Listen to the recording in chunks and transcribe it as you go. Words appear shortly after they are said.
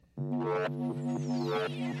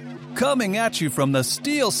Coming at you from the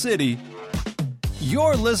Steel City,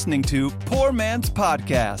 you're listening to Poor Man's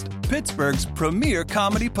Podcast, Pittsburgh's premier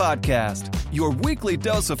comedy podcast. Your weekly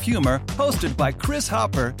dose of humor, hosted by Chris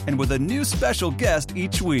Hopper, and with a new special guest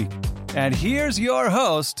each week. And here's your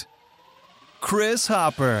host, Chris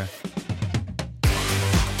Hopper.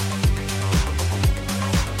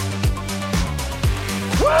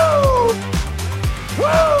 Woo!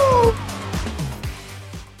 Woo!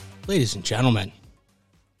 Ladies and gentlemen,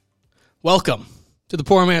 welcome to the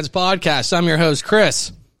Poor Man's Podcast. I'm your host,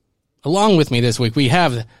 Chris. Along with me this week, we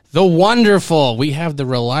have the wonderful, we have the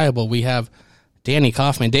reliable, we have Danny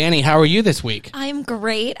Kaufman. Danny, how are you this week? I'm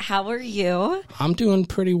great. How are you? I'm doing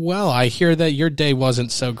pretty well. I hear that your day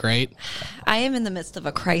wasn't so great. I am in the midst of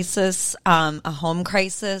a crisis, a home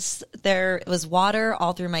crisis. There was water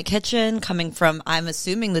all through my kitchen coming from, I'm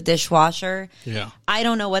assuming, the dishwasher. Yeah. I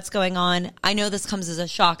don't know what's going on. I know this comes as a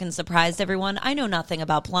shock and surprise to everyone. I know nothing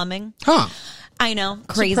about plumbing. Huh. I know.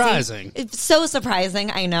 Crazy. Surprising. It's so surprising.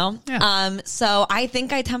 I know. Yeah. So I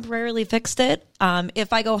think I temporarily fixed it.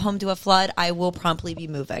 If I go home to a flood, I will promptly be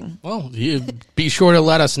moving. Well, you be sure to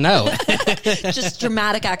let us know. Just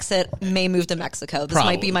dramatic exit, may move to Mexico. This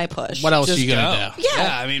Probably. might be my push. What else are Just you going go. to do?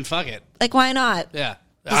 Yeah. I mean, fuck it. Like, why not? Yeah.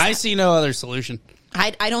 I see no other solution.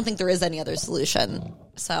 I don't think there is any other solution.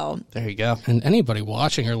 So There you go. And anybody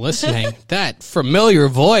watching or listening, that familiar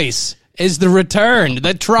voice is the return,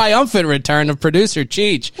 the triumphant return of producer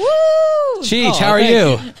Cheech. woo! Cheech, how are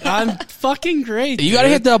you? I'm fucking great. You got to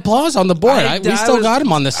hit the applause on the board. We still got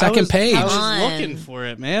him on the second page. I was On. looking for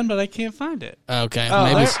it, man, but I can't find it. Okay, Oh,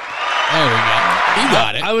 maybe. there- There we go. You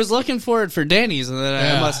got it. I was looking for it for Danny's, and then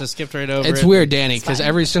Yeah. I must have skipped right over It's it. weird, Danny, It's because fine.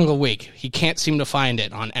 every single week he can't seem to find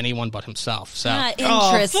it on anyone but himself. So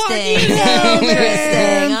Interesting. fuck you,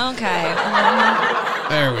 Interesting. Okay.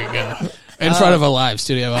 there we go. In front of a live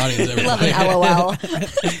studio audience. Love Everybody. an LOL.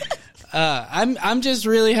 I'm just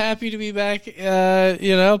really happy to be back,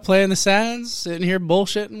 playing the sounds, sitting here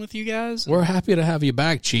bullshitting with you guys. We're happy to have you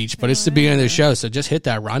back, Cheech, but it's the beginning of the show, so just hit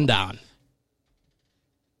that rundown.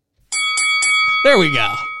 There we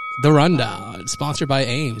go. The rundown, sponsored by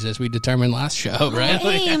Ames, as we determined last show, right?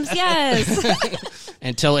 Ames, yes.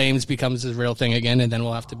 Until Ames becomes a real thing again, and then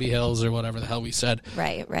we'll have to be Hills or whatever the hell we said.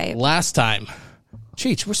 Right. Last time,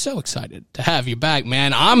 Cheech, we're so excited to have you back,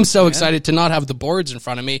 man. I'm so excited to not have the boards in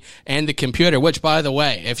front of me and the computer, which, by the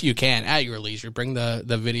way, if you can, at your leisure, bring the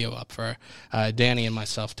video up for Danny and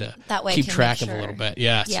myself to That way I keep can track make of a sure. little bit.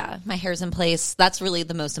 Yes. Yeah, my hair's in place. That's really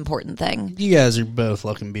the most important thing. You guys are both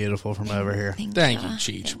looking beautiful from over here. Thank you,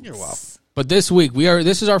 Cheech. You're welcome. But this week,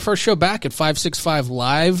 this is our first show back at 565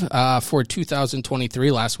 Live for 2023.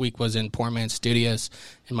 Last week was in Poor Man Studios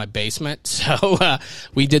in my basement. So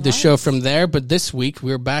we did the show from there. But this week,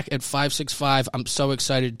 we're back at 565. I'm so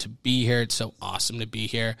excited to be here. It's so awesome to be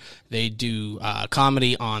here. They do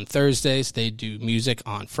comedy on Thursdays. They do music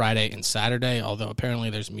on Friday and Saturday, although apparently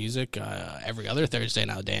there's music every other Thursday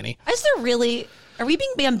now, Danny. Is there really... Are we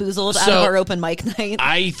being bamboozled out So- of our open mic night?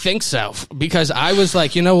 I think so, because I was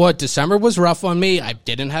like, you know what, December was rough on me. I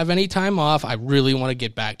didn't have any time off. I really want to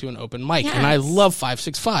get back to an open mic, and I Yes. love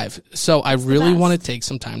 565. So I really best. want to take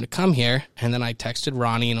some time to come here. And then I texted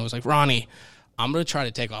Ronnie, and I was like, Ronnie, I'm going to try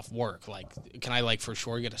to take off work. Like, can I, for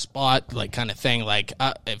sure get a spot, kind of thing? Like,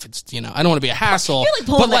 if it's, I don't want to be a hassle. You're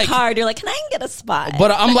pulling but, the card. You're like, can I get a spot? But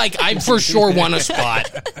I'm like, I for sure want a spot,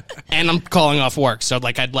 and I'm calling off work. So,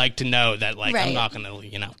 I'd like to know that, I'm Right. not going to,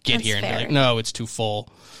 get That's here and be fair. like, no, it's too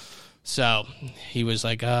full. So he was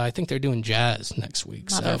like, I think they're doing jazz next week.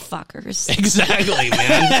 So Motherfuckers. exactly,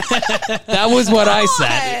 man. That was what I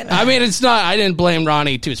said. on. I mean, it's not. I didn't blame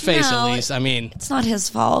Ronnie to his face, No. at least. I mean, It's not his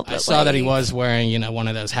fault. I but, saw that he like, was wearing, one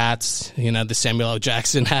of those hats, the Samuel L.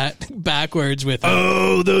 Jackson hat backwards with.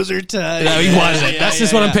 Oh, those are tight. No, he wasn't. That's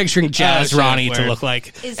just what I'm picturing Jazz Oh, shit, Ronnie to word. look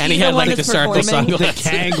like. Is And he he the had one the that's circle performing? sunglasses. The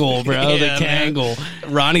Kangol, bro. Yeah, the man.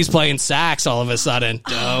 Kangol. Ronnie's playing sax all of a sudden.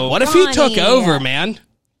 What if he took Ronnie. over, man?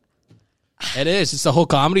 It is. It's the whole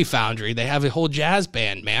Comedy Foundry. They have a whole jazz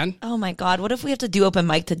band, man. Oh my God, what if we have to do open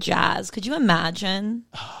mic to jazz? Could you imagine?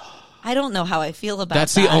 I don't know how I feel about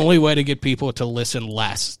That's that. the only way to get people to listen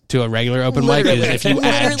less to a regular open mic is if you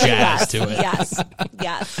add Literally jazz yes. to it. Yes,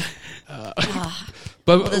 yes.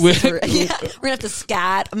 But This we, is yeah, we're gonna have to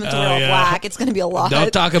scat. I'm gonna have to wear all yeah. black. It's gonna be a lot.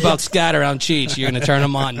 don't talk about scat around Cheech. You're going to turn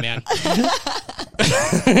him on, man.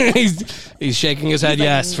 he's shaking his head like,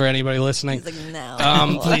 yes for anybody listening. He's like,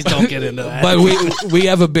 no. Please don't get into that. But we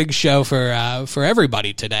have a big show for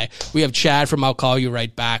everybody today. We have Chad from I'll Call You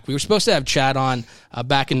Right Back. We were supposed to have Chad on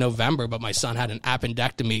back in November, but my son had an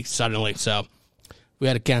appendectomy suddenly, so we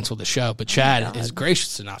had to cancel the show. But Chad is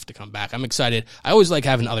gracious enough to come back. I'm excited. I always like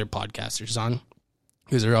having other podcasters on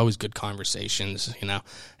because there are always good conversations, and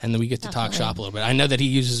then we get to talk shop a little bit. I know that he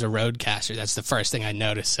uses a Rodecaster. That's the first thing I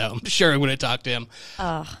noticed, so I'm sure I'm going to talk to him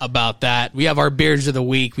about that. We have our beers of the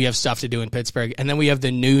week. We have stuff to do in Pittsburgh, and then we have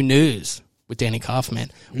the new news with Danny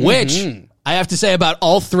Kaufman, which I have to say about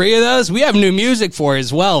all three of those, we have new music for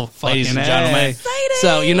as well, ladies and gentlemen. Exciting.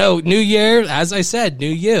 So, new year, as I said, new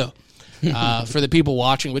you. For the people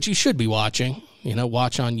watching, which you should be watching,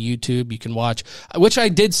 watch on YouTube. You can watch, which I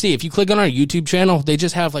did see. If you click on our YouTube channel, they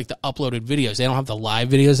just have like the uploaded videos. They don't have the live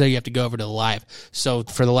videos there. You have to go over to the live. So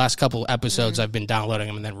for the last couple episodes, I've been downloading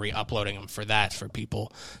them and then re-uploading them for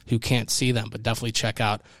people who can't see them. But definitely check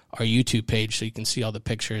out our YouTube page so you can see all the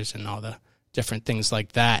pictures and all the different things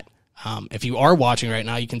like that. If you are watching right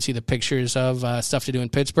now, you can see the pictures of stuff to do in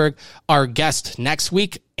Pittsburgh. Our guest next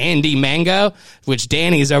week, Andy Mango, which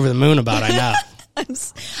Danny is over the moon about, I know.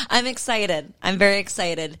 I'm excited. I'm very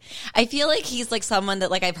excited. I feel like he's like someone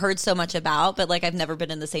that like I've heard so much about, but like I've never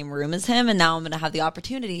been in the same room as him, and now I'm going to have the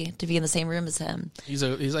opportunity to be in the same room as him. He's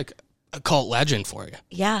like a cult legend for you.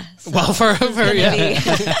 Yeah. So well, for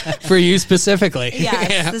for you specifically.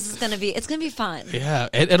 Yes, this is going to be, it's going to be fun. Yeah,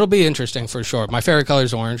 it'll be interesting for sure. My favorite color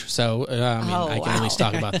is orange, so I can at least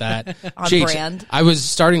talk about that. On brand. I was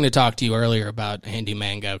starting to talk to you earlier about Andy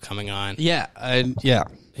Mango coming on. Yeah.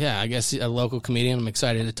 Yeah, I guess a local comedian. I'm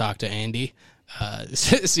excited to talk to Andy,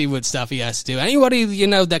 see what stuff he has to do. Anybody,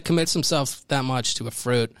 that commits himself that much to a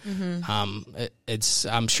fruit,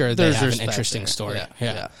 I'm sure they have an interesting story.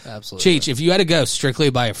 Yeah, absolutely. Cheech, if you had to go strictly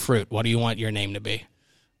by a fruit, what do you want your name to be?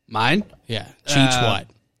 Mine? Yeah. Cheech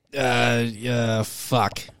what?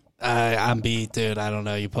 Fuck. I'm beat, dude. I don't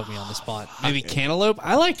know. You put me on the spot. Maybe cantaloupe?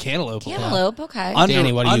 I like cantaloupe. Cantaloupe, okay.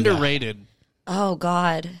 Danny, what do you underrated. Oh,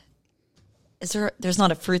 God. There's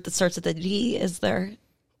not a fruit that starts with a D, is there?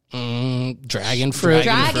 Dragon fruit.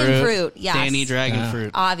 Dragon fruit, yes. Danny Dragon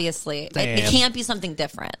fruit. Obviously. It can't be something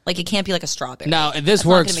different. Like, it can't be like a strawberry. Now, this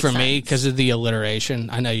works for me because of the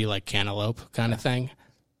alliteration. I know you like cantaloupe kind of thing.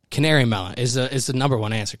 Canary melon is the number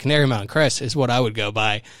one answer. Canary melon, Chris, is what I would go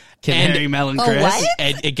by. Canary melon, Chris.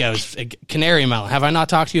 What? It goes canary melon. Have I not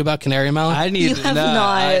talked to you about canary melon? You have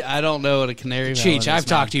not. I don't know what a canary melon is. Cheech, I've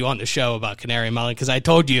talked to you on the show about canary melon because I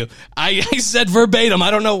told you. I said verbatim.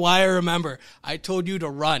 I don't know why I remember. I told you to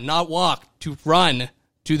run, not walk, to run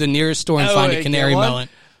to the nearest store and find a canary melon.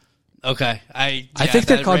 Okay. I think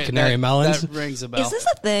they're called canary melons. That rings a bell. Is this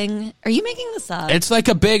a thing? Are you making this up? It's like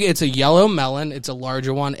it's a yellow melon. It's a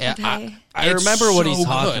larger one. Okay. I remember what he's so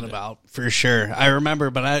talking good. about for sure. I remember,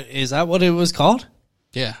 but is that what it was called?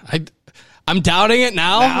 Yeah. I'm doubting it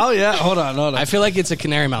now. Oh, yeah. Hold on. I feel like it's a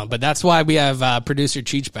canary melon, but that's why we have producer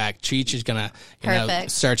Cheech back. Cheech is going to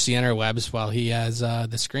search the interwebs while he has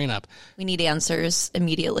the screen up. We need answers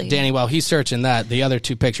immediately. Danny, while he's searching that, the other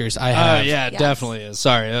two pictures I have. Yeah, it definitely is.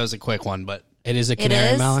 Sorry, that was a quick one, but it is a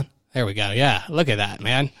canary melon. There we go. Yeah, look at that,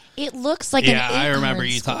 man. It looks like an I remember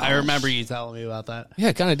you. squash. I remember you telling me about that. Yeah,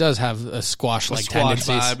 it kind of does have a squash-like Squash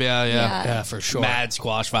tendencies. vibe, yeah, for sure. Mad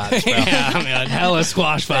squash vibes, bro. Yeah, man. Hella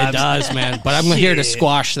squash vibes. It does, man. But I'm here to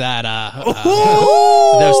squash that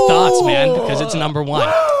those thoughts, man, because it's number one.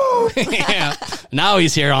 Yeah. Now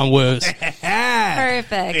he's here on Woos.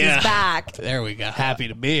 Perfect. He's back. There we go. Happy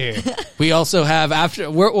to be here. We also have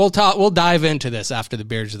we'll dive into this after the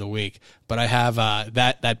beers of the week. But I have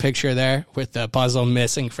that picture there with the puzzle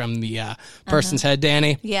missing from the person's head,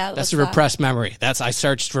 Danny. Yeah, that's a repressed memory. I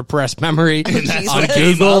searched repressed memory Jesus. on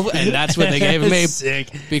Google, and that's what they gave me.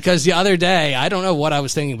 Sick. Because the other day, I don't know what I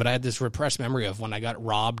was thinking, but I had this repressed memory of when I got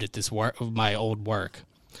robbed at of my old work.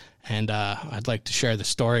 And I'd like to share the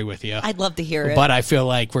story with you. I'd love to hear it. But I feel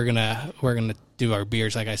like we're gonna do our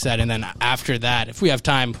beers, like I said, and then after that, if we have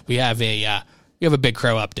time, we have a Big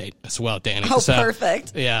Crow update as well, Danny. Oh,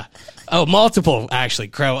 perfect. Yeah. Oh, multiple actually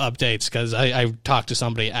Crow updates because I talked to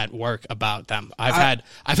somebody at work about them. I've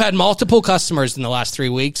had multiple customers in the last 3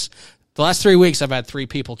 weeks. The last 3 weeks, I've had 3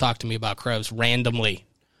 people talk to me about Crows randomly.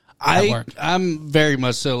 I'm very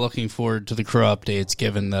much so looking forward to the Crow updates,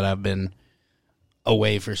 given that I've been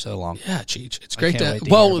away for so long. Yeah, Cheech. It's great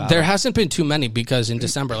to there hasn't been too many because in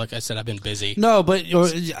December, like I said, I've been busy. No, but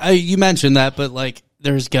you mentioned that, but like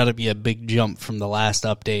there's got to be a big jump from the last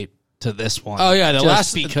update to this one. Oh yeah,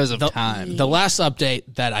 because of time. The last update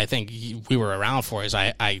that I think we were around for is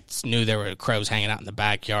I knew there were crows hanging out in the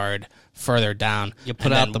backyard further down. You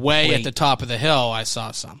put out the way plate. at the top of the hill. I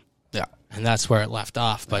saw some. Yeah, and that's where it left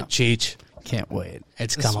off. But Cheech. Can't wait.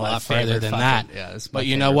 It's This come is a my lot further favorite than fucking- that. Yeah, this is my but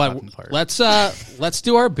you know favorite what? fucking part. Let's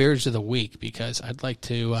do our beers of the week because I'd like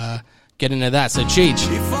to get into that. So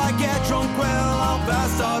Cheech, If I get drunk, well, I'll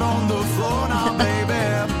pass out on the floor now, baby.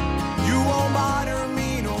 You won't bother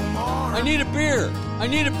me no more. I need a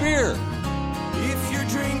beer. If you're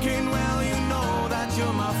drinking, well, you know that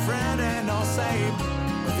you're my friend, and I'll say,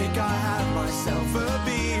 I think I have myself a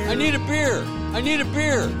beer. I need a beer. I need a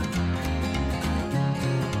beer.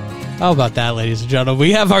 How about that, ladies and gentlemen?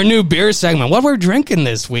 We have our new beer segment. What we're drinking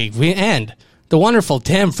this week. And the wonderful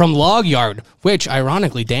Tim from Log Yard, which,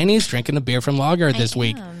 ironically, Danny's drinking a beer from Log Yard this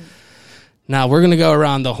week. Now, we're going to go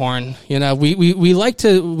around the horn. You know, we like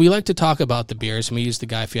to talk about the beers, and we use the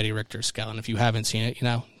Guy Fieri Richter scale. And if you haven't seen it, you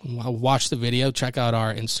know, watch the video, check out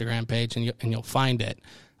our Instagram page, and you'll find it.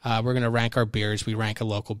 We're going to rank our beers. We rank a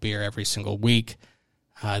local beer every single week.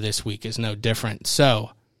 This week is no different. So,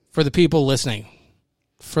 for the people listening,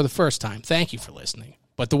 for the first time, thank you for listening.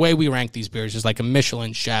 But the way we rank these beers is like a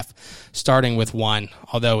Michelin chef, starting with 1,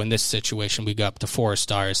 although in this situation we go up to 4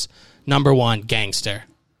 stars. Number 1, Gangster.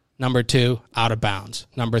 Number 2, Out of Bounds.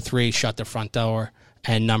 Number 3, Shut the Front Door.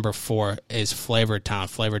 And number 4 is Flavortown.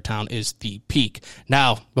 Flavortown is the peak.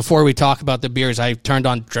 Now, before we talk about the beers, I turned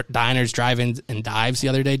on Diners, Drive-Ins, and Dives the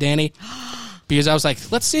other day, Danny, because I was like,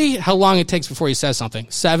 let's see how long it takes before he says something.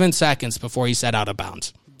 7 seconds before he said Out of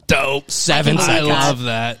Bounds. Dope. 7 I seconds. love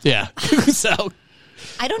that. Yeah. So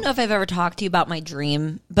I don't know if I've ever talked to you about my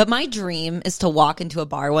dream, but my dream is to walk into a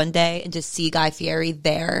bar one day and just see Guy Fieri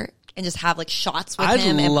there and just have like shots with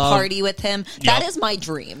him and party with him. That is my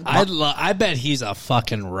dream. I bet he's a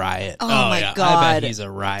fucking riot. Oh my yeah. God. I bet he's a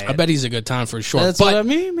riot. I bet he's a good time for sure. That's but what I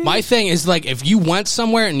mean, man. My thing is, like, if you went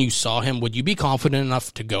somewhere and you saw him, would you be confident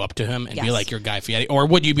enough to go up to him and be Yes. like, you're Guy Fieri? Or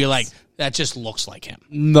would you be like, that just looks like him?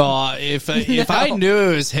 No, if I knew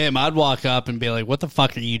it was him, I'd walk up and be like, "What the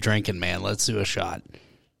fuck are you drinking, man? Let's do a shot."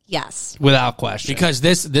 Yes. Without question. Because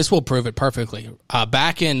this will prove it perfectly.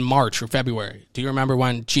 Back in March or February, do you remember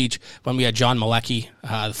when we had John Malecki,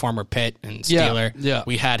 the former Pitt and Steeler? Yeah.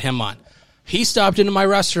 We had him on. He stopped into my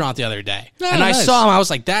restaurant the other day. Oh, and I nice. saw him. I was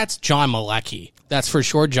like, that's John Malecki. That's for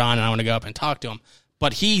sure John, and I want to go up and talk to him.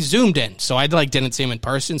 But he zoomed in, so I didn't see him in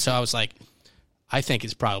person. So I was like, I think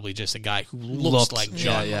it's probably just a guy who looks like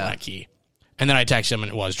John Malecki. And then I texted him,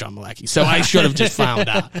 and it was John Malecki. So I should have just found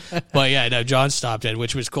out. But yeah, no, John stopped in,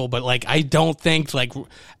 which was cool. But like, I don't think like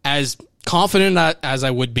as confident as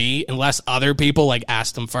I would be, unless other people like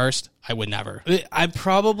asked him first, I would never. I'd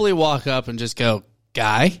probably walk up and just go,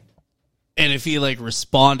 "Guy," and if he like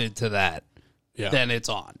responded to that, then it's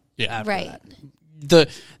on. Yeah, after Right. that.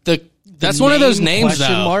 The That's one of those names,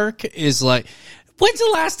 question though. mark is like, when's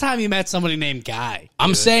the last time you met somebody named Guy?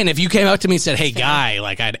 I'm saying if you came up to me and said, "Hey, Guy,"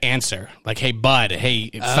 like I'd answer, like, "Hey, bud,"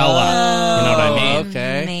 "Hey, fella," you know what I mean?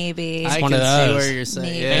 Okay, Maybe. I one can of see those. where you're saying.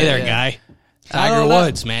 Maybe. Yeah, Hey there, yeah. Guy. I Tiger don't know.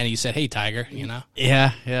 Woods, man. You said, "Hey, Tiger," you know.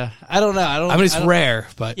 Yeah. I don't know. I mean, it's rare,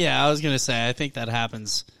 but Yeah, I was gonna say. I think that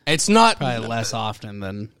happens it's not. probably less often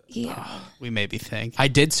than Yeah. we maybe think. I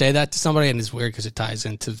did say that to somebody, and it's weird because it ties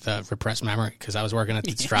into the repressed memory. Because I was working at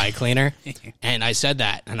this dry cleaner, and I said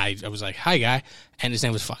that, and I was like, "Hi, Guy," and his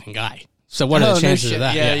name was fucking Guy. So what are the chances of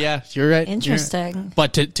that? Yeah, you're right. Interesting.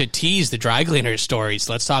 But to tease the dry cleaner stories,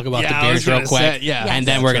 let's talk about Yeah, the I beers was real gonna quick. say, yeah. and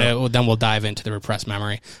Yes. then we'll dive into the repressed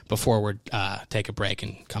memory before we take a break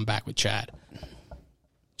and come back with Chad.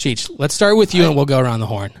 Cheech, let's start with you, and we'll go around the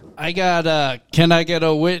horn. I got Can I Get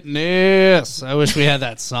a Witness? I wish we had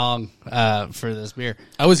that song for this beer.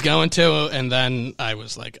 I was going to, and then I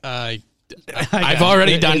was like, I've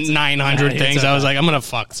already done 900 it's things. okay. I was like, I'm gonna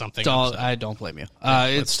fuck something. up. I don't blame you.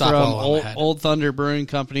 let's It's stop from while I'm ahead. Old Thunder Brewing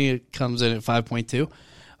Company. It comes in at 5.2.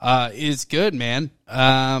 It's good, man.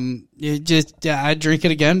 I drink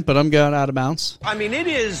it again, but I'm going Out of Bounds. I mean, it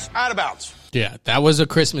is out of bounds. Yeah, that was a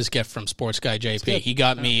Christmas gift from Sports Guy JP. He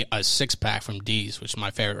got me a 6-pack from D's, which is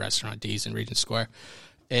my favorite restaurant, D's in Regent Square.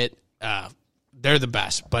 They're the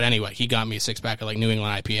best. But anyway, he got me a 6-pack of like New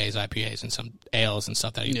England IPAs, and some ales and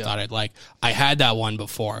stuff that he thought I'd like. I had that one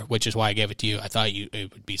before, which is why I gave it to you. I thought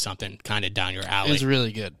it would be something kind of down your alley. It's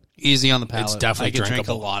really good. Easy on the palate. It's definitely I could drink a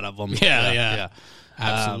drinkable. lot of them. Yeah.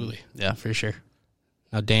 Absolutely. Yeah, for sure.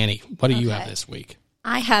 Now, Danny, what do you have Okay. this week?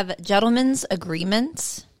 I have Gentleman's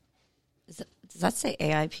Agreement. Does that say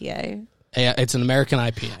AIPA? It's an American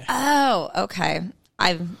IPA. Oh, okay.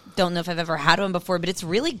 I don't know if I've ever had one before, but it's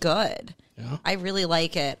really good. Yeah. I really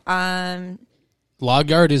like it. Log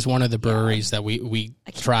Yard is one of the breweries that we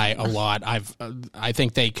try a lot. I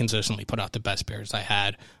think they consistently put out the best beers I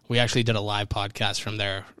had. We actually did a live podcast from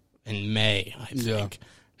there in May, I think.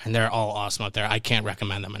 And they're all awesome out there. I can't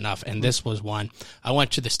recommend them enough. And this was one. I went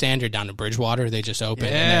to the Standard down in Bridgewater. They just opened.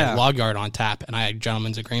 And they had Log Yard on tap. And I had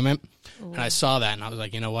Gentleman's Agreement. Ooh. And I saw that. And I was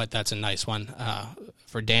like, you know what? That's a nice one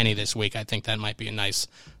for Danny this week. I think that might be a nice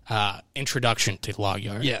introduction to Log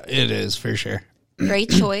Yard. Yeah, it is for sure. Great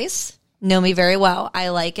choice. Know me very well. I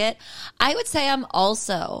like it. I would say I'm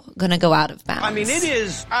also going to go Out of Bounds. I mean, it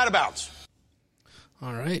is out of bounds.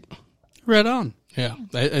 All right. Right on. Yeah,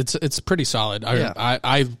 it's pretty solid.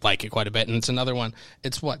 I like it quite a bit, and it's another one.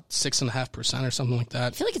 It's what 6.5% or something like I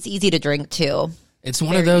that. feel like it's easy to drink too. It's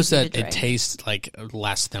one Very of those easy to that it drink. tastes like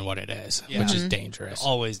less than what it is, which is dangerous.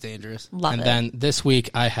 Always dangerous. Love And it. then this week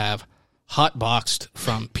I have Hot Boxed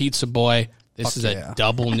from Pizza Boy. This is a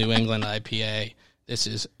double New England IPA. This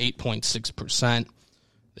is 8.6%.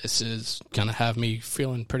 This is going to have me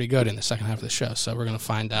feeling pretty good in the second half of the show, so we're going to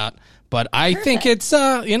find out. But I think it's,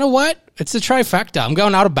 you know what? It's a trifecta. I'm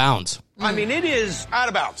going out of bounds. I mean, it is out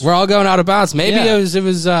of bounds. We're all going out of bounds. Maybe Yeah. it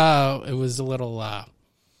was a little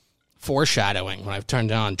foreshadowing when I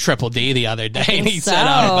turned on Triple D the other day, and he So, said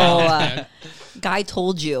out of bounds. Guy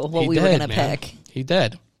told you what He we were did, going to man. pick. He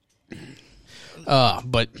did.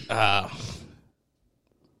 But I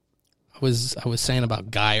was saying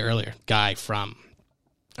about Guy earlier. Guy from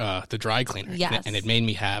the dry cleaner. Yes. And it made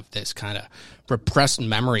me have this kind of repressed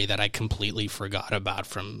memory that I completely forgot about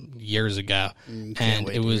from years ago. And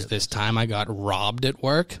wait it to was hear this time I got robbed at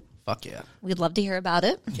work. Fuck yeah. We'd love to hear about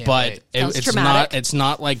it. But Sounds it's traumatic.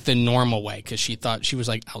 not like the normal way, because she thought she was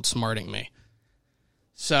like outsmarting me.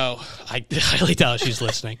 So I highly doubt she's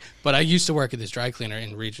listening. But I used to work at this dry cleaner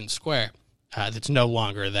in Regent Square that's no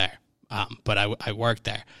longer there. But I worked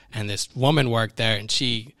there, and this woman worked there, and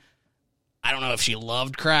I don't know if she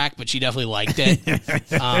loved crack, but she definitely liked it.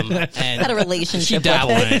 And Had a relationship she with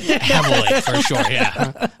dabbled it. in it heavily, for sure,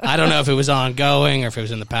 yeah. I don't know if it was ongoing or if it was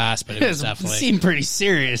in the past, but it was It definitely... seemed pretty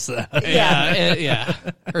serious, though. Yeah.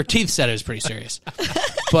 Her teeth said it was pretty serious.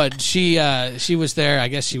 But she was there. I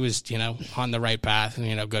guess she was, on the right path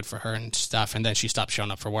and, good for her and stuff. And then she stopped showing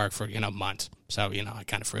up for work for, months. So, I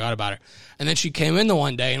kind of forgot about her. And then she came in the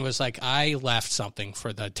one day and was like, I left something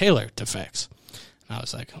for the tailor to fix. And I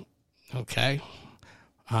was like, okay.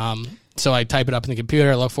 So I type it up in the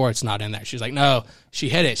computer, look for it, it's not in there. She's like, no, she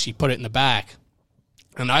hid it. She put it in the back.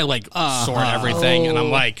 And I sort everything. And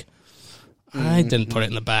I'm like, I didn't put it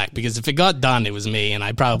in the back, because if it got done, it was me, and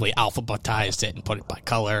I probably alphabetized it and put it by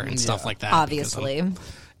color and stuff like that. Obviously. because I'm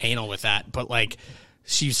anal with that. But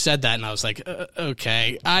she said that, and I was like,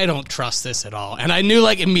 okay, I don't trust this at all. And I knew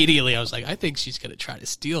immediately, I was like, I think she's going to try to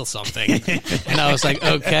steal something. And I was like,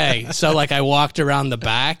 okay. So I walked around the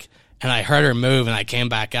back, and I heard her move, and I came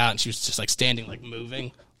back out, and she was just standing,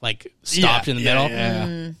 moving, stopped in the middle.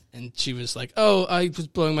 Yeah. And she was like, oh, I was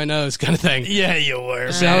blowing my nose kind of thing. Yeah, you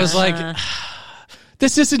were. So I was like,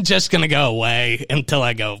 this isn't just going to go away until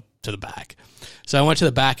I go to the back. So I went to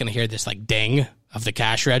the back, and I hear this ding of the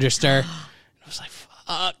cash register. I was like,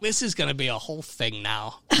 fuck, this is going to be a whole thing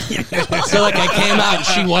now. So I came out, and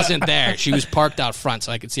she wasn't there. She was parked out front,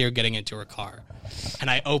 so I could see her getting into her car. And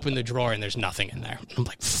I opened the drawer, and there's nothing in there. I'm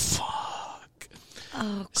like, fuck.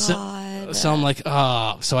 Oh, God. So I'm like,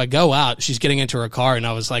 oh. So I go out. She's getting into her car, and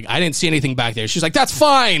I was like, I didn't see anything back there. She's like, that's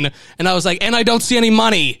fine. And I was like, and I don't see any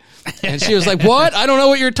money. And she was like, what? I don't know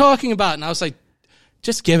what you're talking about. And I was like,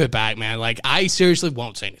 just give it back, man. I seriously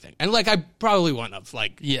won't say anything. And I probably wouldn't have.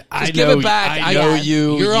 Yeah, just give it back. I know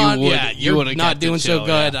you. You're you on. would, Yeah, you you're would've not kept it doing so chill,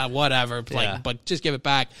 good. yeah. Whatever. Yeah. But just give it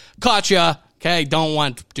back. Caught ya. Okay, don't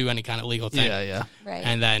want to do any kind of legal thing. Yeah. Right.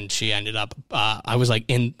 And then she ended up, I was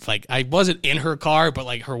I wasn't in her car,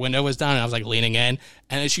 but her window was down, and I was leaning in,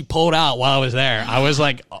 and then she pulled out while I was there. I was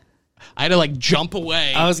I had to jump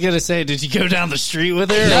away. I was going to say, did you go down the street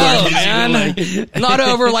with her? No, Or did man. you, Not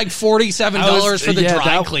over $47 for the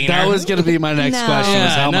dry cleaner. That was going to be my next No. question,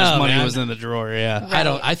 was how much No, money man. was in the drawer, yeah.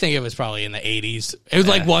 I think it was probably in the 80s.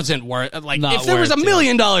 It wasn't worth, Not if there was worth $1 it.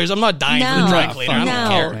 million, I'm not dying for No. the dry cleaner. I don't No.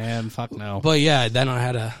 care. Man, fuck no. But yeah, then I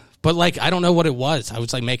had a, but I don't know what it was. I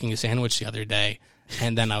was making a sandwich the other day,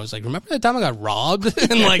 and then I was like, remember the time I got robbed?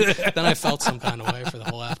 And then I felt some kind of way for the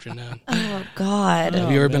whole afternoon. Oh, God. Have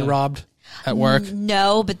you ever been robbed at work?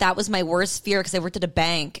 No, but that was my worst fear because I worked at a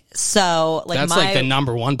bank. So, That's my the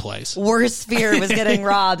number one place. worst fear was getting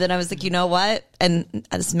robbed. And I was like, you know what? And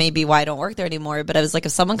this may be why I don't work there anymore. But I was like,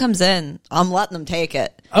 if someone comes in, I'm letting them take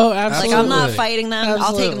it. Oh, absolutely. I'm not fighting them. I'll take them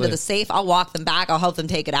to Absolutely. the safe. I'll walk them back. I'll help them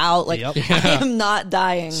take it out. Yep. I am not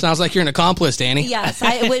dying. Sounds like you're an accomplice, Danny. Yes,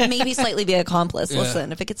 I would maybe slightly be an accomplice.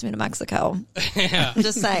 Listen, if it gets me to Mexico, I'm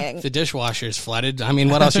just saying. The dishwasher's flooded. I mean,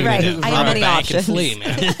 what else are you Right. going to do? I have Rob a many bank and options. flee,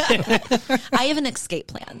 man. I have an escape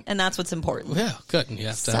plan, and that's what's important. Yeah, good. You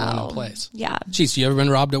have to have one in place. Yeah. Jeez, you ever been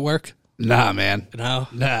robbed at work? Nah, man. No?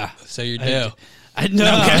 Nah. So you do. I know.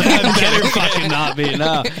 I'm better fucking not be.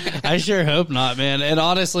 No, I sure hope not, man. And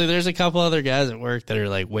honestly, there's a couple other guys at work that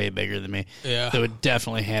are way bigger than me. Yeah. That would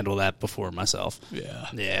definitely handle that before myself. Yeah.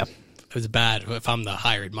 Yeah. It was bad if I'm the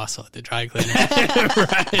hired muscle at the dry cleaner.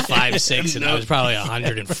 5'6", and I was probably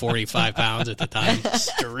 145 pounds at the time.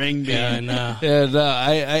 String bean. Yeah, I know. Yeah, no,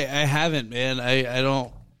 I haven't, man. I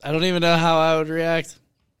don't even know how I would react.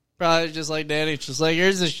 Probably just like Danny, just like,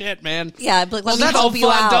 here's the shit, man. Yeah, but let me Don't help you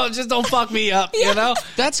out. don't fuck me up, you know?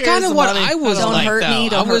 That's Here's kind of the what money. I was Don't like, hurt though. me.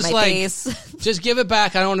 Don't I was hurt my like, face. just give it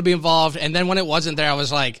back. I don't want to be involved. And then when it wasn't there, I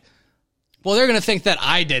was like, well, they're going to think that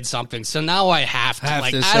I did something. So now I have to. Have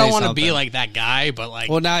like, to I say don't want to something. be like that guy, but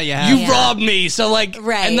like, Well, now you have. you robbed me. So like,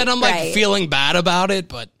 Right, and then I'm like right. feeling bad about it,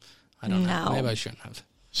 but I don't know. No. Maybe I shouldn't have.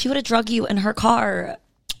 She would have drug you in her car.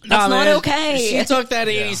 That's Nah, not man. okay. She took that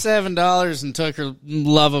 $87 and took her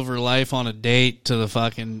love of her life on a date to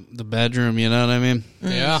the bedroom. You know what I mean?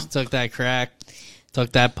 Yeah. She took that crack,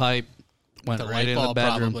 took that pipe, went The right light in the bulb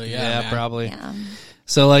bedroom. probably, yeah, man. probably. Yeah.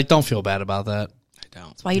 So like, don't feel bad about that. I don't.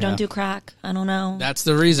 That's why you don't do crack. I don't know. That's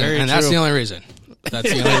the reason, Very and that's true. the only reason.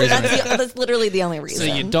 That's the only reason. That's literally the only So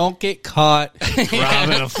reason. you don't get caught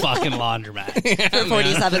robbing a fucking laundromat. for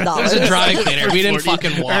 $47. There's a dry cleaner. We didn't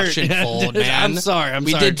fucking wash and fold, man. I'm sorry.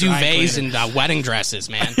 We did duvets and wedding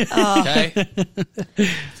dresses, man. Okay.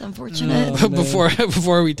 It's unfortunate.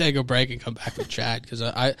 Before we take a break and come back with Chad, because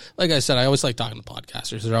I like I said, I always like talking to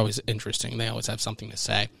podcasters. They're always interesting. They always have something to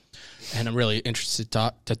say, and I'm really interested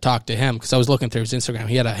to talk to him because I was looking through his Instagram.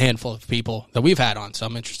 He had a handful of people that we've had on, so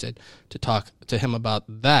I'm interested to talk to him about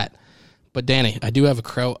that. But Danny, I do have a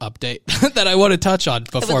crow update that I want to touch on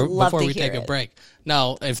before love to we hear take a it. break.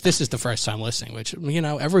 Now, if this is the first time listening, which, you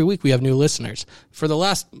know, every week we have new listeners. For the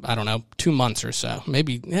last, I don't know, 2 months or so,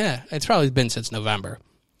 maybe, it's probably been since November.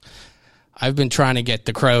 I've been trying to get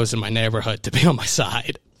the crows in my neighborhood to be on my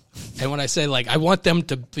side. And when I say, like, I want them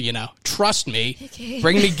to, you know, trust me,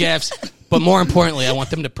 bring me gifts, but more importantly, I want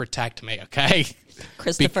them to protect me, okay?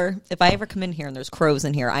 Christopher, if I ever come in here and there's crows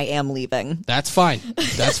in here, I am leaving. That's fine.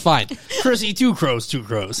 That's fine. Chrissy, two crows.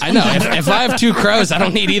 I know. If I have 2 crows, I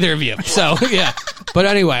don't need either of you. So, yeah. But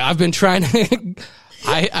anyway, I've been trying to...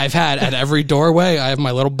 I've had at every doorway, I have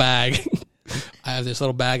my little bag. I have this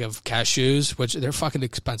little bag of cashews, which they're fucking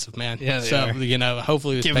expensive, man. Yeah, they so, are. you know,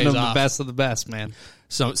 hopefully this Giving pays them off. the best of the best, man.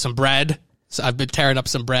 Some bread. So I've been tearing up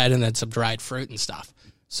some bread and then some dried fruit and stuff.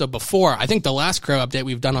 So before, I think the last crow update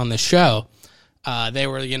we've done on this show, they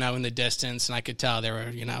were, you know, in the distance, and I could tell they were,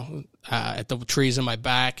 you know, at the trees in my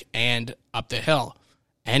back and up the hill.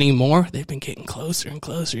 Anymore, they've been getting closer and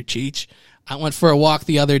closer, Cheech. I went for a walk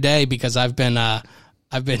the other day because I've been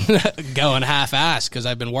going half-assed because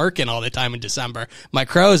I've been working all the time in December. My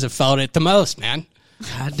crows have felt it the most, man.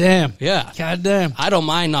 God damn. Yeah. God damn. I don't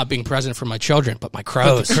mind not being present for my children, but my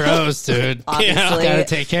crows. Crows, dude. Obviously. Gotta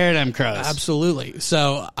take care of them crows. Absolutely.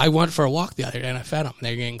 So I went for a walk the other day and I fed them.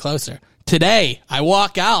 They're getting closer. Today, I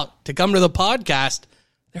walk out to come to the podcast.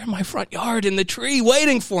 They're in my front yard in the tree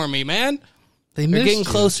waiting for me, man. They're getting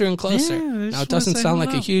closer and closer. Yeah, they Now, just it doesn't wanna say sound like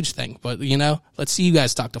a hello. huge thing, but, you know, let's see you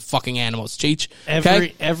guys talk to fucking animals, Cheech.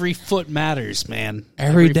 Okay? Every foot matters, man.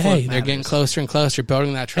 Every foot day, they're matters. getting closer and closer,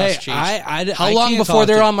 building that trust, Hey, Cheech. How I long can't before talk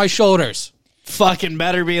they're to- on my shoulders? Fucking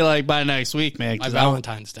better be like by next week, man. My 'cause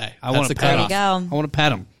Valentine's Day. I That's want the to pet cutoff. There you them. go. I want to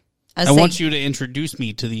pet them. I I want you to introduce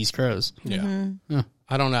me to these crows. Yeah.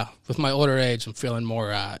 I don't know. With my older age, I'm feeling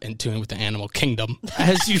more in tune with the animal kingdom.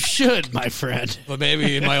 As you should, my friend. But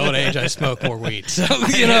maybe in my old age, I smoke more weed. So,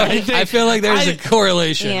 you know, I feel like there's a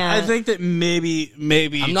correlation. Yeah. I think that maybe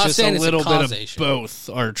I'm not just saying a it's a little bit of causation. both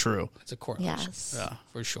are true. It's a correlation. Yes. Yeah,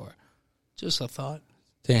 for sure. Just a thought.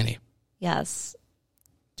 Danny, Yes.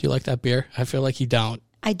 do you like that beer? I feel like you don't.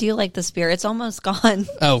 I do like this beer. It's almost gone.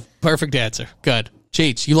 Oh, perfect answer. Good.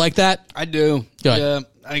 Cheech, you like that? I do. Good. Yeah,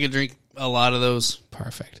 I could drink a lot of those.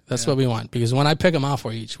 Perfect. That's what we want. Because when I pick them out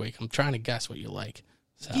for you each week, I'm trying to guess what you like.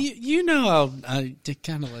 So. You know, I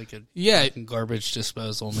kind of like a Yeah. fucking garbage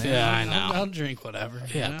disposal, man. Yeah, I know. I'll drink whatever.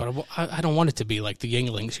 Yeah, you know? but I don't want it to be like the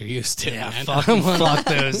Yinglings you're used to. Yeah, man. fuck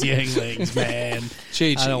those Yinglings, man.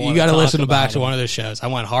 Cheech, I don't you wanna got to talk listen back about to them. one of the shows. I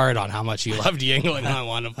went hard on how much you loved Yingling on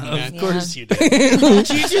one of them. Man. Of course you do.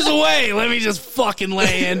 Teachers away. Let me just fucking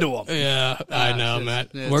lay into them. Yeah, I know, it's- Matt.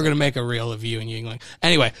 it's We're going to make a reel of you and Yingling.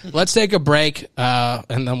 Anyway, let's take a break,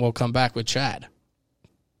 and then we'll come back with Chad.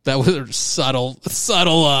 That was subtle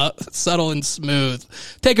and smooth.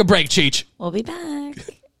 Take a break, Cheech. We'll be back.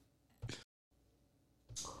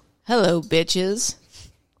 Hello, bitches.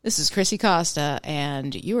 This is Chrissy Costa,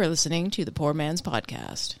 and you are listening to the Poor Man's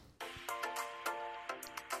Podcast.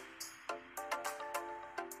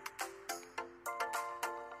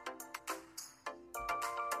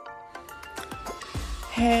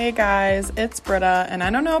 Hey guys, it's Britta, and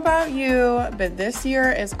I don't know about you, but this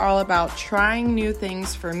year is all about trying new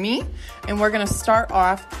things for me, and we're going to start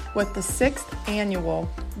off with the 6th annual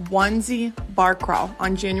Onesie Bar Crawl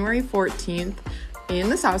on January 14th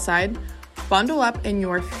in the Southside. Bundle up in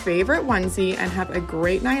your favorite onesie and have a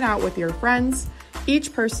great night out with your friends.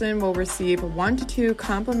 Each person will receive 1 to 2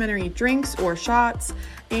 complimentary drinks or shots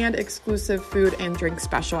and exclusive food and drink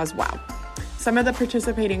special as well. Some of the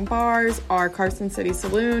participating bars are Carson City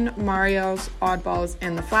Saloon, Mario's, Oddballs,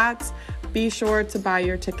 and The Flats. Be sure to buy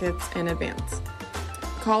your tickets in advance.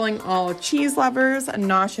 Calling all cheese lovers,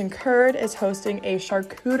 Nosh and Curd is hosting a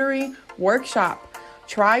charcuterie workshop.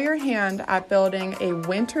 Try your hand at building a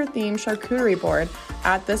winter-themed charcuterie board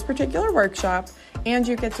at this particular workshop, and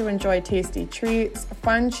you get to enjoy tasty treats,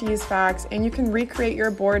 fun cheese facts, and you can recreate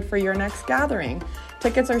your board for your next gathering.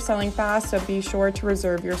 Tickets are selling fast, so be sure to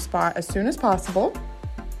reserve your spot as soon as possible.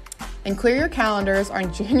 And clear your calendars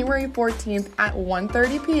on January 14th at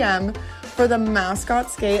 1:30 p.m. for the mascot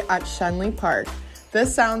skate at Shenley Park.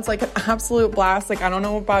 This sounds like an absolute blast. Like, I don't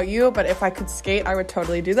know about you, but if I could skate, I would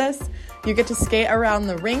totally do this. You get to skate around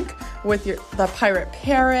the rink with the Pirate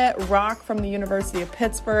Parrot, Rock from the University of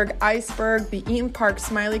Pittsburgh, Iceberg, the Eaton Park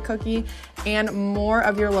Smiley Cookie, and more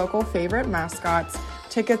of your local favorite mascots.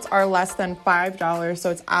 Tickets are less than $5,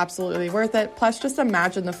 so it's absolutely worth it. Plus, just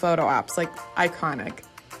imagine the photo ops, like iconic.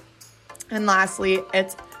 And lastly,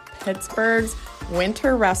 it's Pittsburgh's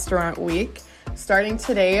Winter Restaurant Week. Starting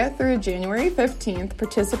today through January 15th,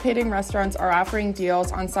 participating restaurants are offering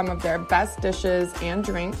deals on some of their best dishes and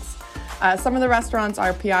drinks. Some of the restaurants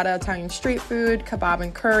are Piata Italian Street Food, Kebab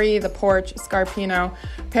and Curry, The Porch, Scarpino,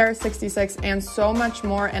 Paris 66, and so much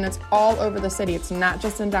more. And it's all over the city. It's not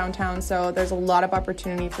just in downtown, so there's a lot of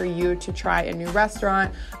opportunity for you to try a new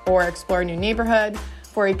restaurant or explore a new neighborhood.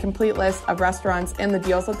 For a complete list of restaurants and the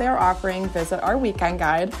deals that they are offering, visit our weekend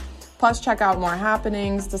guide. Plus, check out more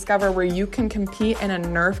happenings, discover where you can compete in a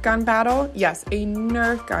Nerf gun battle. Yes, a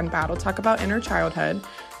Nerf gun battle. Talk about inner childhood.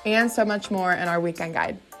 And so much more in our weekend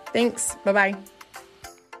guide. Thanks. Bye-bye.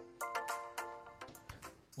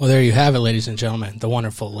 Well, there you have it, ladies and gentlemen, the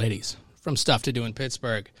wonderful ladies from Stuff to Do in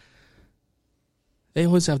Pittsburgh. They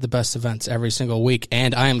always have the best events every single week,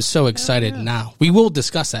 and I am so excited now. We will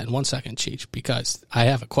discuss that in 1 second, Cheech, because I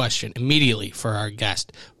have a question immediately for our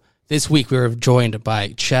guest. This week, we were joined by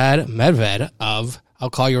Chad Medved of I'll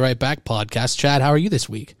Call You Right Back podcast. Chad, how are you this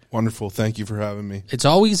week? Wonderful. Thank you for having me. It's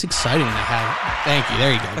always exciting to have. Thank you.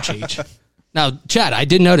 There you go, Cheech. Now, Chad, I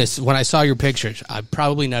did notice when I saw your pictures, I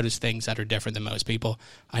probably noticed things that are different than most people.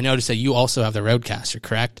 I noticed that you also have the Roadcaster,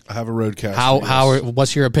 correct? I have a Roadcaster.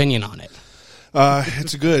 What's your opinion on it?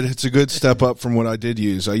 It's a good step up from what I did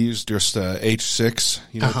use. I used just H6.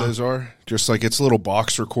 You know what those are? Just like it's a little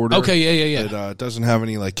box recorder. Okay, yeah. It doesn't have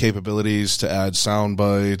any like capabilities to add sound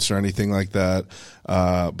bites or anything like that.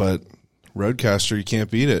 But Roadcaster, you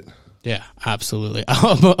can't beat it. Yeah, absolutely.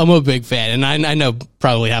 I'm a big fan, and I know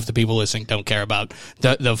probably half the people listening don't care about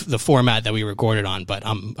the format that we recorded on, but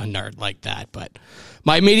I'm a nerd like that. But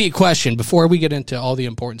my immediate question before we get into all the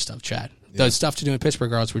important stuff, Chad. The Stuff to Do in Pittsburgh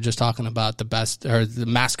girls, we're just talking about the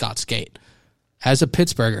mascot skate. As a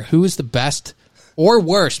Pittsburgher, who is the best or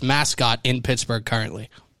worst mascot in Pittsburgh currently?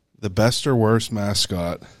 The best or worst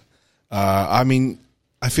mascot? I mean,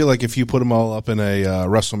 I feel like if you put them all up in a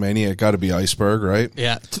WrestleMania, it got to be Iceberg, right?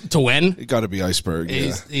 Yeah, to win? It got to be Iceberg,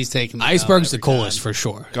 yeah. He's taking the Iceberg's the coolest for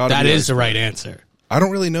sure. That is the right answer. I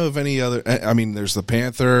don't really know of any other. I mean, there's the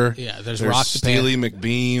Panther. Yeah, there's Rock the Steely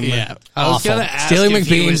McBeam. Yeah, I was going to ask Steely if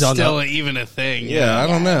he was McBeam's still even a thing. Yeah, I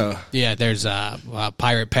don't know. Yeah, there's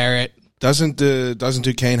Pirate Parrot. Doesn't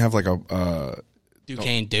Duquesne have like a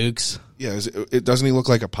Duquesne Dukes? Yeah, doesn't he look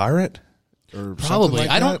like a pirate? Or probably.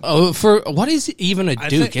 Like I don't. Oh, for what is even a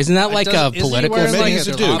Duke? Isn't that like a political thing? thing? He's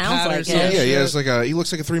a Duke. Sounds like Yeah, he has like he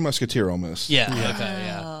looks like a Three Musketeer almost. Yeah. Okay.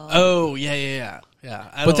 Yeah. Oh, yeah.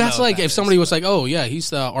 But that's like if somebody was like, "Oh, yeah,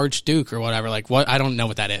 he's the Archduke or whatever." Like, what? I don't know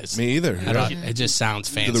what that is. Me either. It just sounds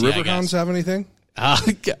fancy. Do the Riverhounds have anything?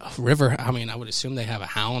 River. I mean, I would assume they have a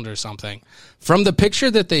hound or something. From the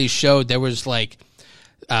picture that they showed, there was like,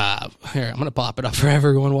 here, I'm gonna pop it up for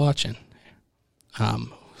everyone watching.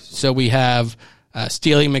 So we have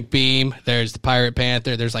Steely McBeam. There's the Pirate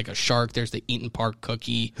Panther. There's like a shark. There's the Eaton Park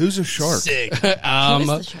Cookie. Who's a shark? Sick. Who is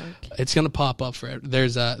the shark? It's gonna pop up for.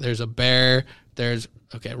 There's a bear. There's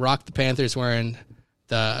Rock the Panther's wearing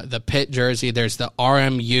the Pitt jersey. There's the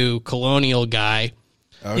RMU Colonial guy.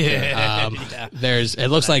 Okay. It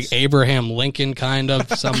looks like Abraham Lincoln kind of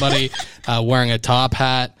somebody wearing a top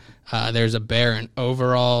hat. There's a bear in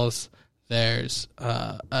overalls. There's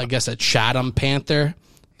I guess a Chatham Panther.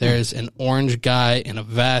 There's an orange guy in a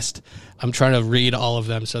vest. I'm trying to read all of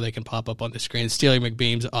them so they can pop up on the screen. Steely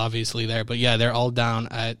McBeam's obviously there. But, yeah, they're all down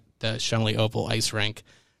at the Shenley Oval Ice Rink.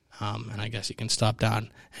 And I guess you can stop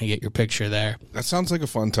down and get your picture there. That sounds like a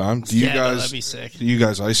fun time. Do you guys? That'd be sick. Do you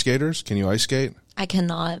guys ice skaters? Can you ice skate? I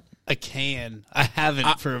cannot. I can. I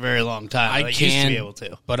haven't for a very long time. I used can, to be able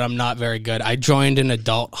to. but I'm not very good. I joined an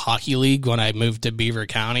adult hockey league when I moved to Beaver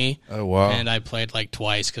County. Oh, wow. And I played like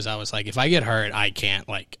twice because I was like, if I get hurt, I can't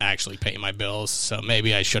like actually pay my bills. So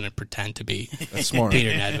maybe I shouldn't pretend to be That's smart.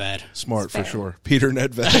 Peter Nedved. Smart for sure. Peter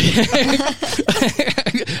Nedved.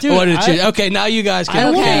 Dude, What did you? Okay, now you guys I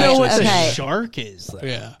can. want to know what Okay. the shark is. Though.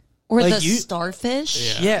 Yeah. Or Like the you-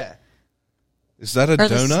 starfish. Yeah. Is that a Or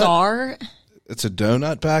the donut? star. It's a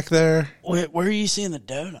donut back there Where are you seeing the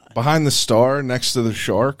donut? behind the star next to the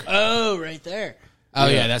shark. Oh, right there. Oh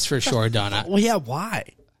yeah, that's for sure, Donna. Well, yeah. Why?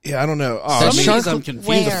 Yeah, I don't know. Oh, That I Some mean, shark- of these I'm confused.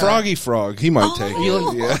 Where? the froggy frog. He might take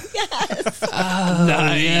it. Yeah.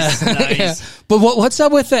 Nice, nice. But what's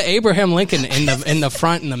up with the Abraham Lincoln in the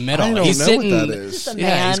front in the middle? I don't he's know sitting, what that is. Just a Yeah,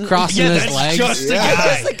 man. he's crossing Yeah, his that's legs. just the Yeah. guy.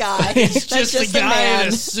 Just a guy. It's That's just just a a guy man. in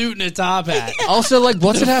a suit and a top hat. Also, like,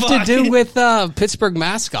 what's it have to do Fuck. with Pittsburgh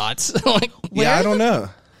mascots? Like, Yeah, I don't know.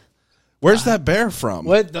 Where's that bear from?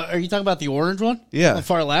 What are you talking about? The orange one? Yeah. on the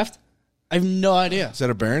far left. I have no idea. Is that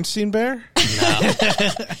a Berenstein bear?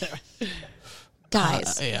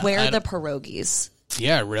 Guys, yeah, where I are the don't- pierogies?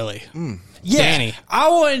 yeah, really. Yeah, Danny. I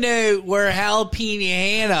want to know where Jalapeno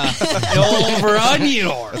Hannah, the over onion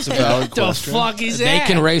are. That's a valid The question. fuck is They that?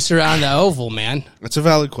 can race around the oval, man. That's a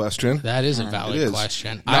valid question. That is a It valid is.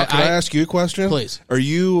 question. Now, can I ask you a question? Please. Are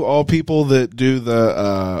you all people that do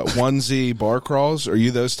the onesie bar crawls? Are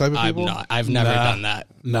you those type of I'm people? not. I've never done that.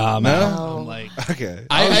 Nah, man. I'm like, Okay.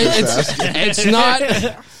 I was just asking. It's not.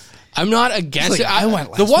 I'm not against It's like, it. I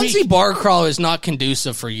went the last onesie week. bar crawl is not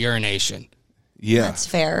conducive for urination. Yeah. That's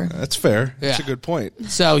fair. That's fair. That's Yeah. a good point.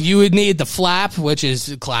 So you would need the flap, which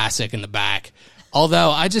is classic in the back. Although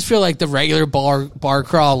I just feel like the regular bar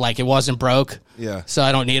crawl, like it wasn't broke. Yeah. So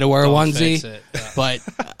I don't need to wear a onesie. fix it. Yeah. But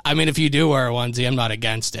I mean, if you do wear a onesie, I'm not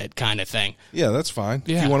against it, kind of thing. Yeah, that's fine.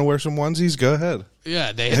 If Yeah. you want to wear some onesies, go ahead. Yeah.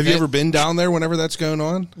 Have you ever been down there whenever that's going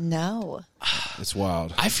on? No. It's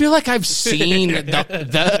wild. I feel like I've seen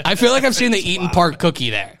I feel like I've seen the Eaton Park cookie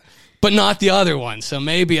there, but not the other one. So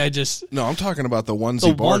maybe I just. No, I'm talking about the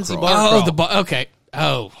onesie bar onesie crawl. bar- Oh, crawl. the okay.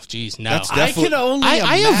 Oh, geez, no. That's I definitely- can only. I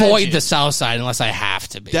imagine. avoid the south side unless I have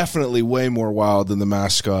to be. Definitely way more wild than the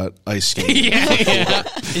mascot ice skating. yeah.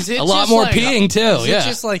 Is it A lot just more like- peeing, too, Is yeah. it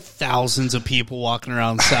just like thousands of people walking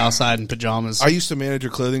around the south side in pajamas? I used to manage a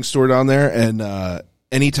clothing store down there, and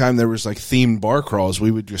anytime there was like themed bar crawls,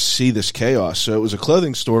 we would just see this chaos. So it was a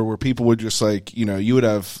clothing store where people would just like, you would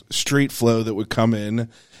have street flow that would come in,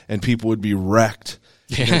 and people would be wrecked.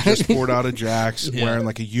 Just poured out of Jack's, wearing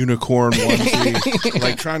like a unicorn onesie,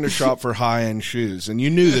 like trying to shop for high end shoes. And you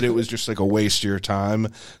knew that it was just like a waste of your time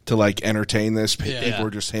to like entertain this. People were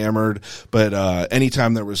just hammered. But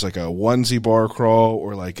anytime there was like a onesie bar crawl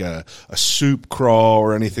or like a soup crawl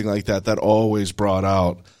or anything like that, that always brought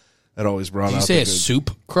out. That always brought Did you out. say the a good-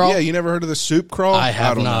 soup crawl? Yeah, you never heard of the soup crawl? I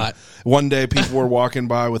have don't know. not. One day, people were walking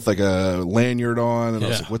by with like a lanyard on, and I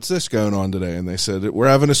was Yeah. like, "What's this going on today?" And they said, "We're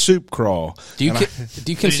having a soup crawl." Do you And do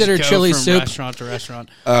you They consider just go chili from soup? restaurant to restaurant?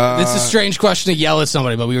 It's a strange question to yell at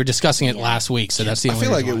somebody, but we were discussing it last week, so that's the I only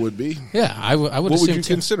feel like reason it why. would be. Yeah, I would What would assume you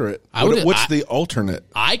too. consider it? I would- What's I- the alternate?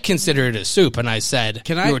 I consider it a soup, and I said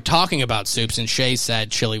Can I- we were talking about soups, and Shay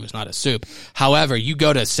said chili was not a soup. However, you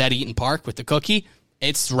go to Said Eaton Park with the cookie,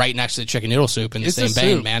 it's right next to the chicken noodle soup in the It's same a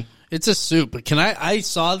vein, soup. man. It's a soup. But I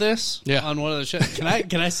saw this Yeah. on one of the shows. Can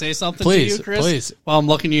I say something Please, to you, Chris? please. While I'm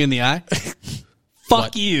looking you in the eye. Fuck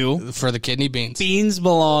What? you. For the kidney beans. Beans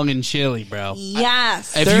belong in chili, bro.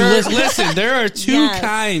 Yes. If There you are, listen- listen, there are two Yes.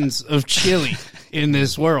 kinds of chili in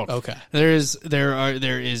this world. Okay. There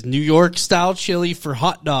is New York style chili for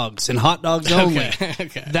hot dogs and hot dogs only.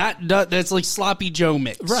 Okay. That's like sloppy Joe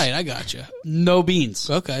mix. Right, I got you. No beans.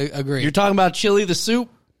 Okay, agree. You're talking about chili the soup?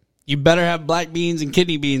 You better have black beans and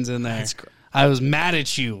kidney beans in there. That's great. I was mad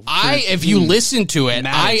at you. If you listen to it,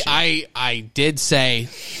 Mad at you. I did say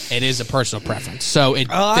it is a personal preference. So Oh,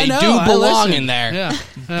 I they know. do I belong listen. in there. Yeah.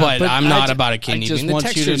 But I'm not I about a kidney I just bean. The want you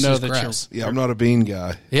texture to know is that gross. Yeah, I'm not a bean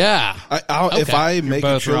guy. Yeah. If Okay. I make a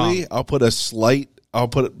both chili, wrong. I'll put I'll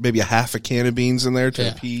put maybe a half a can of beans in there to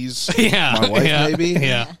Yeah. appease Yeah, my wife, yeah, maybe.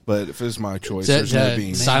 yeah. But if it's my choice, To- there's no to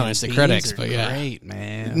beans. silence the Beans critics, are but yeah. great,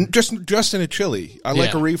 man. Just in a chili. I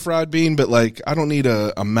like Yeah. a refried bean, but like I don't need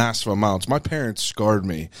a massive amounts. My parents scarred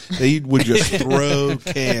me. They would just throw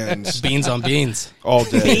cans Beans on beans. all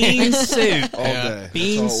day. Bean soup. All day.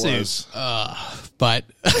 Bean That's all it soup. was. but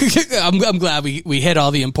I'm glad we hit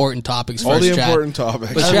all the important topics first, All the Chad. important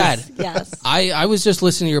topics. But Chad, Yes. I was just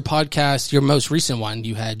listening to your podcast, your most recent one.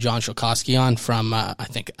 You had John Shulkowski on from, I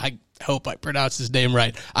hope I pronounced his name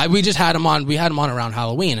right. We just had him on. We had him on around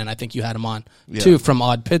Halloween, and I think you had him on too from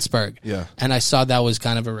Odd Pittsburgh. Yeah. And I saw that was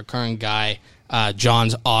kind of a recurring guy.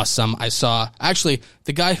 John's awesome. I saw actually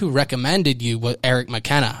the guy who recommended you was Eric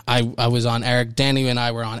McKenna. I was on Eric. Danny and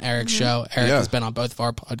I were on Eric's show. Eric has been on both of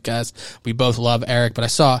our podcasts. We both love Eric, but I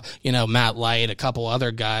saw Matt Light, a couple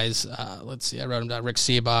other guys. Let's see, I wrote them down. Rick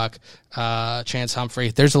Seabach, Chance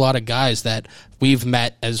Humphrey. There's a lot of guys that we've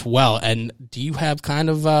met as well. And do you have kind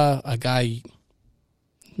of a guy,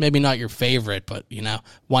 maybe not your favorite, but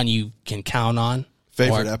one you can count on?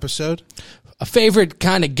 Favorite episode? A favorite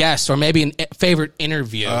kind of guest, or maybe a favorite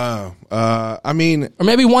interview. I mean, or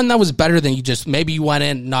maybe one that was better than maybe you went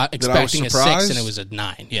in not expecting a 6 and it was a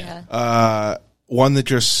 9. Yeah. One that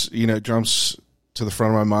just, jumps to the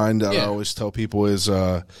front of my mind that I always tell people is,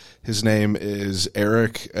 his name is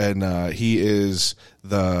Eric, and he is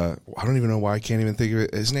I don't even know why I can't even think of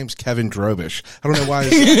it. His name's Kevin Drobish. I don't know why.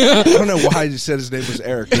 I don't know why I just said his name was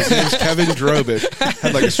Eric. His name's Kevin Drobish.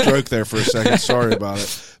 Had like a stroke there for a second. Sorry about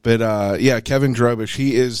it. But Kevin Drobish.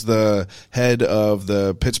 He is the head of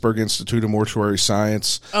the Pittsburgh Institute of Mortuary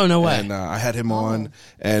Science. Oh, no way! And I had him on,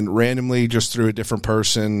 and randomly, just through a different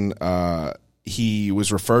person, he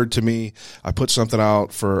was referred to me. I put something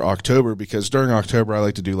out for October because during October I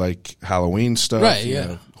like to do like Halloween stuff,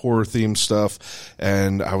 right? Horror themed stuff.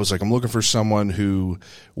 And I was like, I'm looking for someone who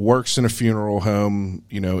works in a funeral home,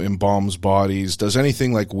 embalms bodies, does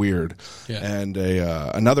anything like weird. Yeah. And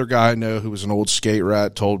another guy I know who was an old skate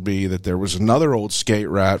rat told me that there was another old skate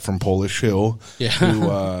rat from Polish Hill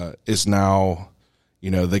who is now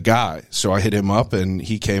the guy. So I hit him up, and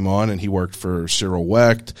he came on, and he worked for Cyril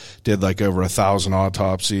Wecht, did like over 1,000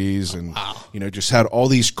 autopsies, and just had all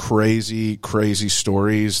these crazy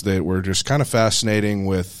stories that were just kind of fascinating.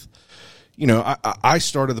 With I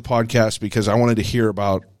started the podcast because I wanted to hear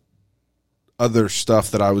about other stuff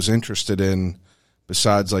that I was interested in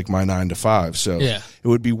besides like my 9 to 5. So it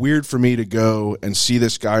would be weird for me to go and see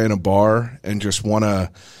this guy in a bar and just want to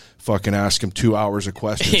fucking ask him 2 hours of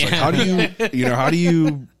questions. Like, how do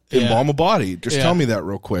you embalm a body? Just tell me that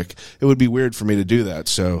real quick. It would be weird for me to do that.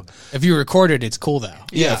 So if you record it, it's cool though.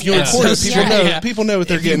 If you record it, people know what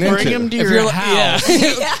they're getting into. Bring him to your house.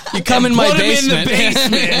 You come in my basement. Put him in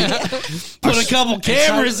the basement. Put a couple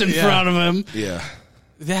cameras in front of him. Yeah.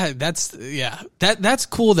 That's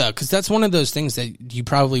cool though, because that's one of those things that you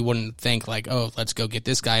probably wouldn't think like, oh, let's go get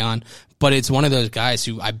this guy on, but it's one of those guys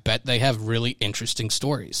who I bet they have really interesting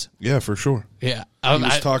stories. Yeah, for sure. Yeah, he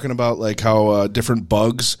was talking about like how different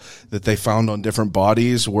bugs that they found on different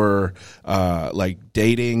bodies were like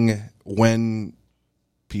dating when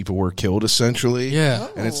people were killed, essentially. Yeah,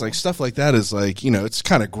 and it's like stuff like that is like it's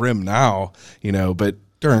kind of grim now, but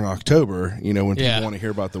during October, when people want to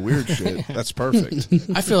hear about the weird shit, that's perfect.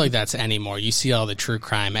 I feel like that's anymore. You see all the true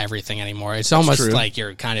crime, everything anymore. It's almost like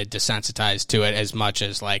you're kind of desensitized to it as much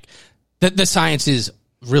as like the science is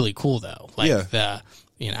really cool though. Like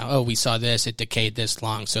we saw this, it decayed this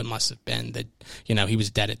long, so it must have been that, he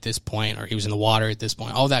was dead at this point or he was in the water at this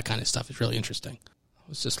point. All that kind of stuff is really interesting. I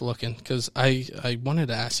was just looking because I wanted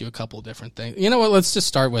to ask you a couple of different things. You know what? Let's just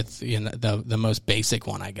start with the most basic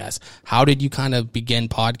one, I guess. How did you kind of begin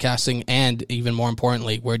podcasting, and even more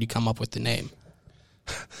importantly, where did you come up with the name?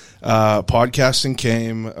 Podcasting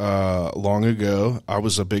came long ago. I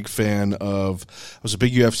was a big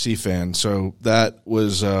UFC fan, so that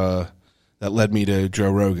was that led me to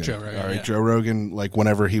Joe Rogan. All right, Joe Rogan, like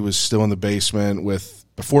whenever he was still in the basement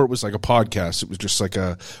before it was like a podcast, it was just like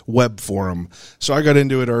a web forum. So I got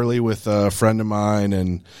into it early with a friend of mine,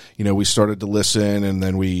 and we started to listen, and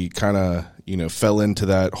then we kind of fell into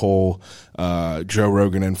that whole Joe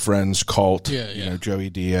Rogan and Friends cult. Joey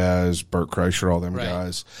Diaz, Bert Kreischer, all them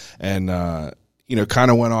guys, and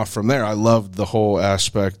kind of went off from there. I loved the whole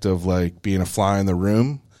aspect of like being a fly in the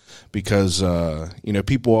room because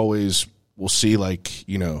people always will see like,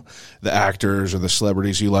 the actors or the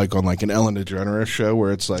celebrities you like on like an Ellen DeGeneres show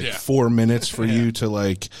where it's like 4 minutes for you to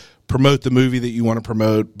like promote the movie that you want to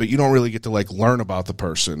promote, but you don't really get to like learn about the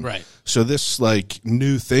person. Right. So this like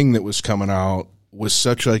new thing that was coming out, was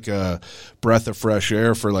such like a breath of fresh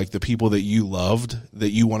air for like the people that you loved, that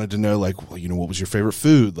you wanted to know, like, well, you know, what was your favorite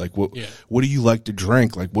food? Like, what do you like to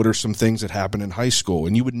drink? Like, what are some things that happened in high school?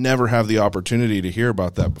 And you would never have the opportunity to hear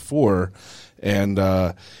about that before. And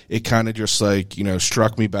it kind of just like, you know,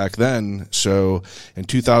 struck me back then. So in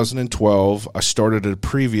 2012, I started a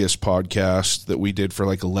previous podcast that we did for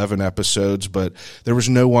like 11 episodes, but there was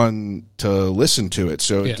no one to listen to it.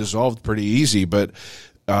 So it dissolved pretty easy. But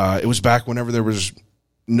it was back whenever there was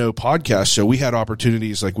no podcast. So we had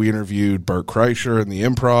opportunities, like we interviewed Bert Kreischer in the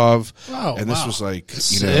Improv. And this was like,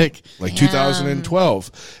 you know, like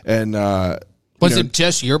 2012. And, was it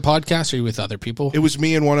just your podcast or you with other people? It was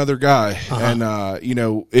me and one other guy. And, you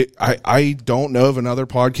know, I don't know of another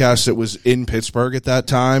podcast that was in Pittsburgh at that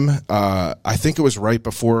time. I think it was right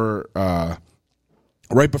before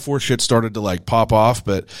shit started to like pop off,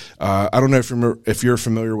 but I don't know if you're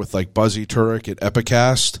familiar with like Buzzy Turek at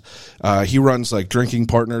Epicast. He runs like Drinking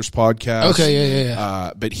Partners podcast. Okay,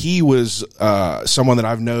 yeah. But he was someone that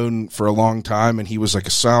I've known for a long time, and he was like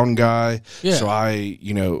a sound guy. Yeah. So I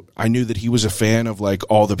knew that he was a fan of like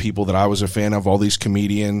all the people that I was a fan of, all these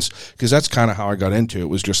comedians, because that's kind of how I got into it,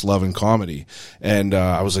 was just loving comedy. And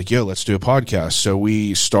I was like, yo, let's do a podcast. So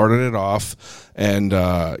we started it off. And,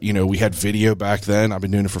 you know, we had video back then. I've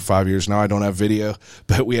been doing it for 5 years now. I don't have video,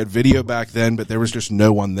 but we had video back then, but there was just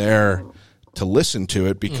no one there to listen to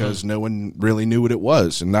it because no one really knew what it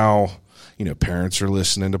was. And now, you know, parents are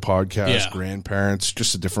listening to podcasts, grandparents,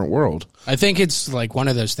 just a different world. I think it's like one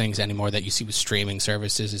of those things anymore that you see with streaming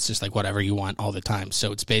services. It's just like whatever you want all the time.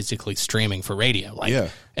 So it's basically streaming for radio.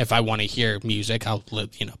 Like if I want to hear music, I'll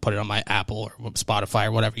put it on my Apple or Spotify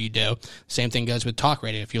or whatever you do. Same thing goes with talk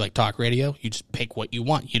radio. If you like talk radio, you just pick what you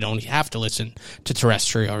want. You don't have to listen to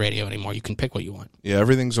terrestrial radio anymore. You can pick what you want. Yeah,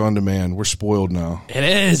 everything's on demand. We're spoiled now. It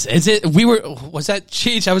is. Is it? Was that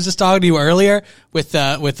Cheech? I was just talking to you earlier with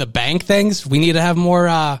the bank things. We need to have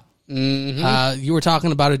more. You were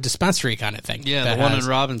talking about a dispensary kind of thing. Yeah, the one in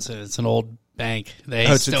Robinson. It's an old bank.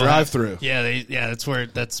 It's a drive-through.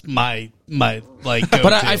 That's my like.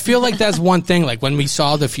 But I feel like that's one thing. Like when we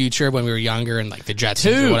saw the future when we were younger and like the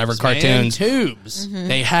Jetsons or whatever cartoons, tubes.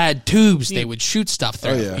 They had tubes. They would shoot stuff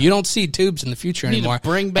through. Oh, yeah. You don't see tubes in the future anymore.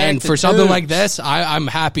 Bring back and for something like this, I'm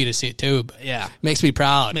happy to see a tube. Yeah, makes me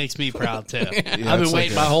proud. Makes me proud too. I've been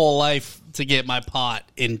waiting my whole life to get my pot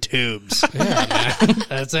in tubes. Yeah, man.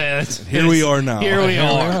 That's it. Here we are now. Here we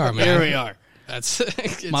are. Man. Here we are. That's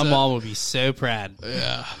my mom would be so proud.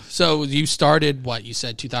 Yeah. So you started what you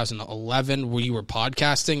said 2011 where you were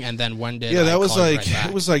podcasting, and then when did that was like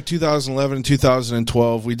it was like 2011 and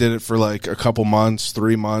 2012. We did it for like a couple months,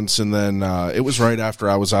 3 months, and then it was right after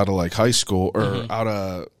I was out of like high school or out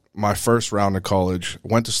of my first round of college.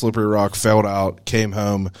 Went to Slippery Rock, failed out, came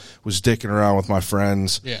home, was dicking around with my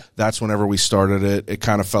friends. Yeah. That's whenever we started it. It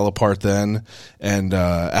kind of fell apart then, and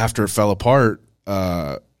after it fell apart,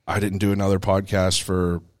 I didn't do another podcast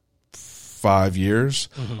for 5 years.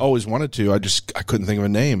 Always wanted to. I couldn't think of a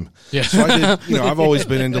name. Yeah. So I did, I've always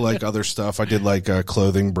been into like other stuff. I did like a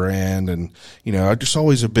clothing brand, and, I just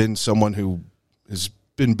always have been someone who has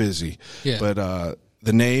been busy. Yeah. But,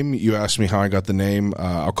 the name, you asked me how I got the name.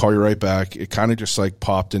 I'll call you right back. It kind of just like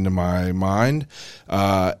popped into my mind.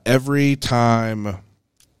 Every time,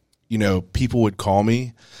 people would call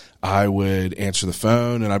me, I would answer the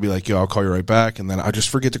phone and I'd be like, yo, I'll call you right back. And then I just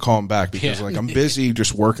forget to call him back because like I'm busy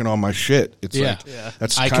just working on my shit. It's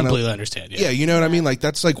that's I completely understand. Yeah. You know what I mean? Like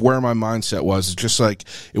that's like where my mindset was. It's just like,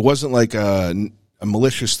 it wasn't like a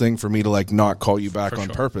malicious thing for me to like not call you back on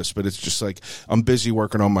purpose, but it's just like I'm busy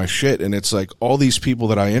working on my shit. And it's like all these people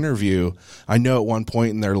that I interview, I know at one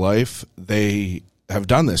point in their life, they have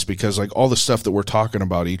done this because like all the stuff that we're talking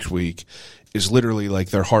about each week is literally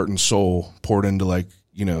like their heart and soul poured into like,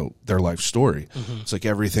 their life story. It's like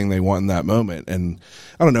everything they want in that moment. And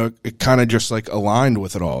I don't know, it kind of just like aligned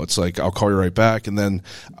with it all. It's like, I'll call you right back. And then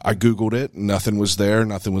I Googled it. Nothing was there.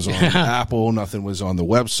 Nothing was on Apple. Nothing was on the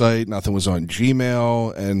website. Nothing was on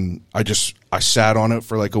Gmail. And I sat on it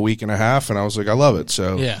for like a week and a half and I was like, I love it.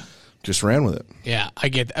 So just ran with it. Yeah, I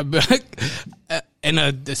get that. In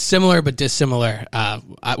a similar but dissimilar,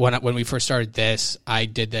 when we first started this, I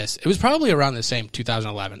did this. It was probably around the same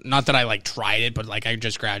 2011. Not that I like tried it, but like I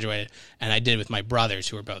just graduated, and I did it with my brothers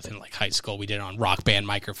who were both in like high school. We did it on Rock Band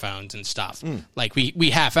microphones and stuff. Like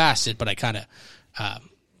we half-assed it, but I kind of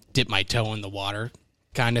dipped my toe in the water,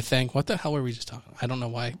 kind of thing. What the hell were we just talking about? I don't know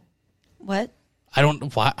why. What? I don't know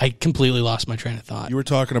why. I completely lost my train of thought. You were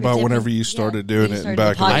talking about whenever you started doing it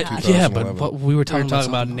back in like 2011. Yeah, but we were talking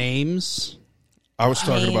about names. I was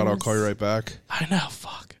talking about I'll call you right back. I know,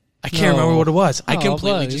 fuck. I can't remember what it was. I Oh,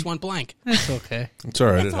 completely buddy. just went blank. It's okay. It's all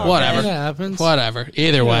right. Whatever. It happens. Whatever.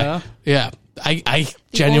 Either way. Yeah. Yeah. I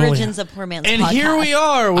The genuinely. origins of Poor Man's And podcast. here we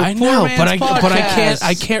are with I Poor know, Man's but I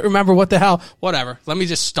Podcast. can't remember what the hell. Whatever. Let me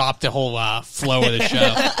just stop the whole flow of the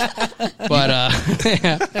show. But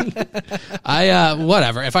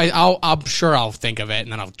whatever. If I'm sure I'll think of it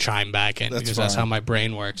and then I'll chime back in because that's fine. how my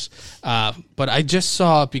brain works. But I just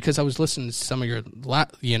saw, because I was listening to some of your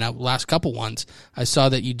last couple ones. I saw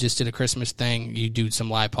that you just did a Christmas thing. You do some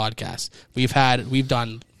live podcasts. We've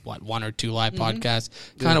done one or two live podcasts.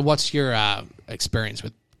 Kind of what's your experience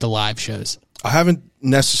with the live shows? I haven't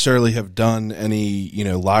necessarily have done any,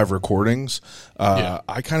 live recordings.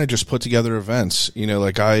 I kind of just put together events,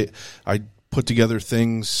 like I put together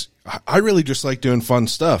things. I really just like doing fun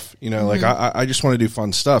stuff, like I just want to do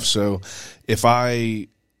fun stuff. So if I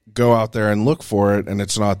go out there and look for it and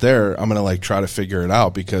it's not there, I'm going to try to figure it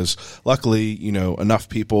out, because luckily, enough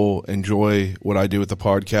people enjoy what I do with the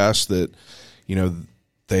podcast that,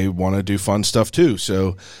 they want to do fun stuff too.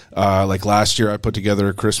 So, last year I put together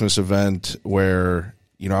a Christmas event where,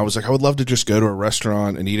 I was like, I would love to just go to a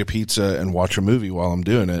restaurant and eat a pizza and watch a movie while I'm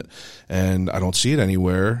doing it. And I don't see it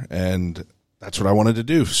anywhere. And that's what I wanted to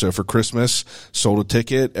do. So for Christmas, sold a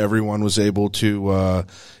ticket. Everyone was able to,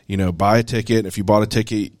 buy a ticket. If you bought a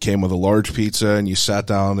ticket, it came with a large pizza, and you sat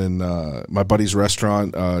down in my buddy's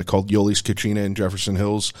restaurant called Yoli's Cucina in Jefferson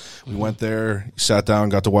Hills. We went there, sat down,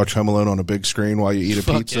 got to watch Home Alone on a big screen while you eat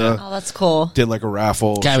a pizza. Yeah. Oh, that's cool. Did a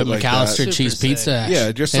raffle. Cabot shit like McAllister that. cheese pizza.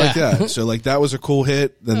 Yeah, just like that. So that was a cool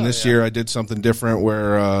hit. Then this year I did something different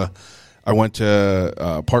where I went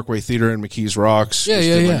to Parkway Theater in McKees Rocks. Yeah, just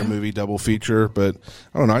yeah, did yeah. a movie double feature. But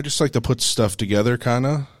I don't know. I just like to put stuff together, kind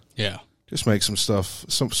of. Yeah. Just make some stuff,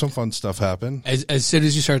 some fun stuff happen. As soon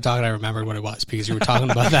as you started talking, I remembered what it was, because you were talking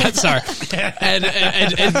about that. Sorry. And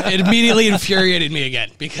it immediately infuriated me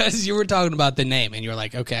again, because you were talking about the name and you were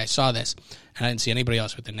like, okay, I saw this and I didn't see anybody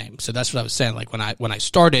else with the name. So that's what I was saying. When I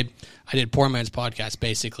started, I did Poor Man's Podcast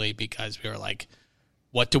basically because we were like,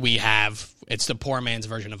 what do we have? It's the poor man's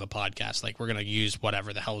version of a podcast. We're going to use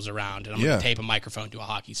whatever the hell's around, and I'm going to tape a microphone to a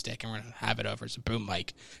hockey stick and we're going to have it over as a boom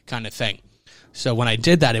mic kind of thing. So when I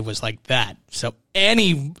did that, it was like that. So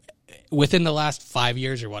within the last 5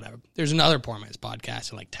 years or whatever, there's another Poor Man's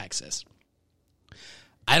Podcast in Texas.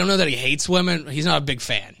 I don't know that he hates women. He's not a big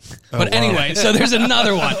fan. But anyway, so there's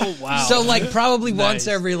another one. Oh, wow. So probably once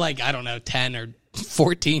every 10 or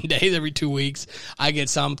 14 days, every 2 weeks, I get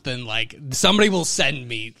something somebody will send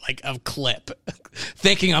me a clip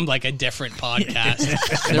thinking I'm a different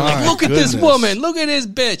podcast. They're like, look at this woman, look at this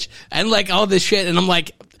bitch, and all this shit. And I'm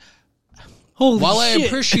like, while I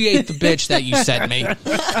appreciate the bitch that you sent me,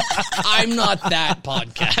 I'm not that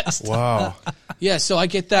podcast. Wow. Yeah, so I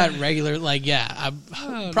get that regular,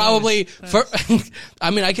 probably for. I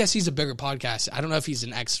mean, I guess he's a bigger podcast. I don't know if he's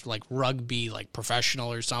an ex rugby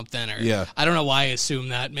professional or something, or I don't know why I assume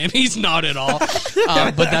that. Maybe he's not at all.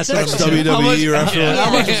 But that's what I'm saying. WWE reference.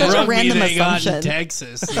 How much Such a rugby random they got assumption. in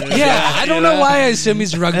Texas? Yeah, I don't know why I assume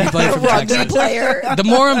he's a rugby player from Rugby Texas. player. The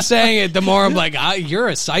more I'm saying it, the more I'm like, you're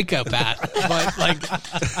a psychopath.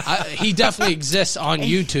 But he definitely exists on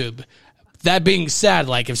YouTube. That being said,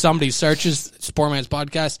 if somebody searches Poor Man's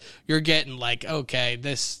Podcast, you're getting okay,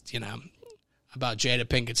 this, about Jada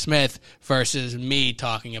Pinkett Smith versus me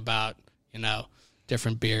talking about,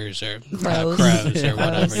 different beers or crows or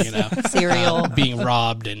whatever, Cereal. being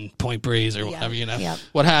robbed in Point Breeze or whatever, Yep.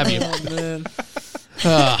 what have you. Oh, man.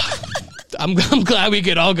 I'm glad we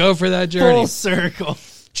could all go for that journey. Full circle.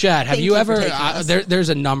 Chad, have Thank you you for ever? taking us. There's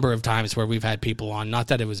a number of times where we've had people on. Not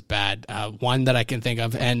that it was bad. One that I can think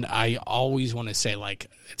of, and I always want to say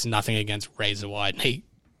it's nothing against Ray Zawodny.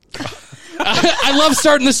 I love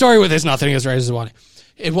starting the story with "It's nothing against Ray Zawodny."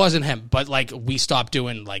 It wasn't him, but we stopped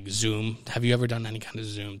doing Zoom. Have you ever done any kind of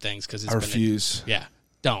Zoom things? Because I refuse. Yeah,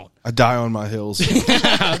 don't. I die on my hills.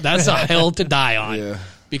 That's a hill to die on. Yeah.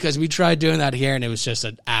 Because we tried doing that here, and it was just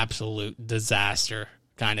an absolute disaster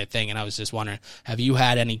kind of thing. And I was just wondering, have you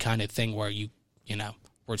had any kind of thing where you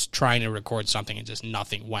were trying to record something and just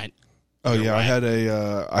nothing went? Oh yeah, way?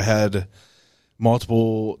 I had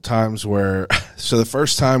multiple times where. So the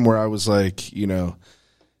first time where I was it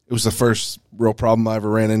was the first real problem I ever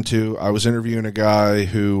ran into. I was interviewing a guy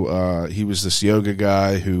who he was this yoga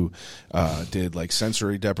guy who did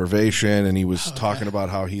sensory deprivation, and he was talking about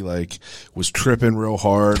how he was tripping real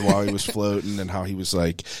hard while he was floating, and how he was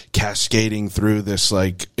cascading through this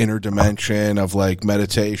inner dimension of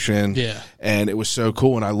meditation. Yeah. And it was so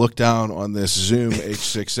cool. And I looked down on this Zoom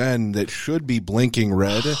H6N that should be blinking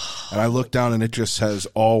red, and I looked down and it just has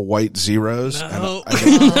all white zeros. No. And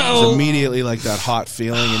it was immediately that hot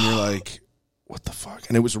feeling, and you're like, what the fuck?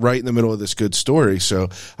 And it was right in the middle of this good story. So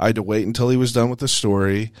I had to wait until he was done with the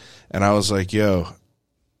story. And I was like, yo,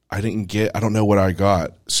 I don't know what I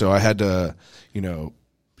got. So I had to,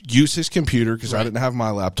 use his computer because I didn't have my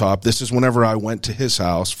laptop. This is whenever I went to his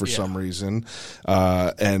house for some reason.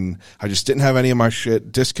 And I just didn't have any of my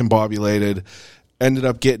shit, discombobulated. I ended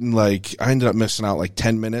up missing out like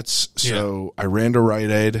 10 minutes. So I ran to Rite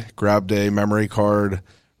Aid, grabbed a memory card,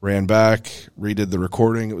 ran back, redid the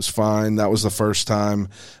recording. It was fine. That was the first time.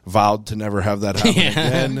 Vowed to never have that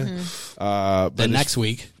happen again. But next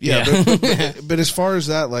week. But as far as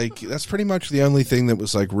that, like, that's pretty much the only thing that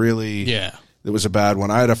was like really, it was a bad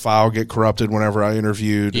one. I had a file get corrupted whenever I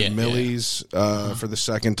interviewed Millie's for the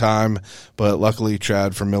second time, but luckily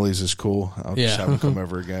Chad from Millie's is cool. I'll just have him come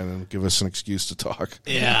over again and give us an excuse to talk.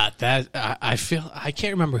 Yeah, I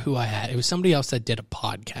can't remember who I had. It was somebody else that did a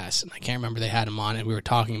podcast, and I can't remember they had him on, and we were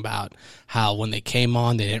talking about how when they came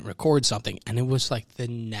on, they didn't record something, and it was like the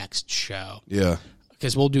next show. Yeah.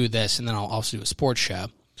 Because we'll do this, and then I'll also do a sports show.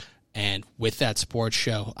 And with that sports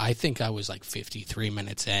show, I think I was like 53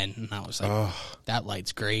 minutes in, and I was like, that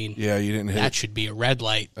light's green. Yeah, you didn't hit. That should be a red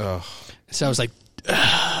light. So I was like,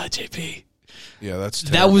 JP. Yeah, that's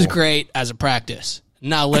terrible. That was great as a practice.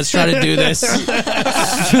 Now let's try to do this. It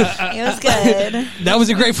was good. That was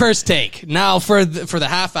a great first take. Now for the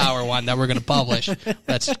half-hour one that we're going to publish,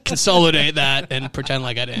 let's consolidate that and pretend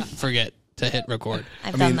like I didn't forget to hit record.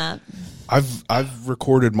 I've done that. I've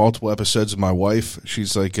recorded multiple episodes of my wife.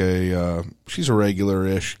 She's like she's a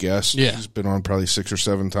regular-ish guest. Yeah. She's been on probably 6 or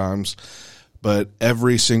 7 times. But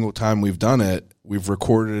every single time we've done it, we've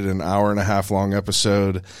recorded an hour-and-a-half long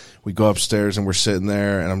episode. We go upstairs and we're sitting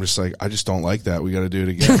there, and I'm just like, I just don't like that. We got to do it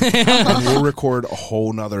again. And we'll record a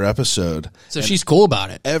whole nother episode. So and she's cool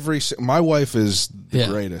about it. My wife is the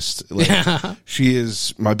greatest. Like, she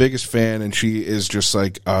is my biggest fan, and she is just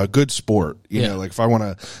like a good sport. You know, like if I want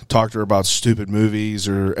to talk to her about stupid movies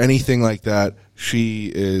or anything like that,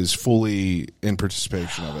 she is fully in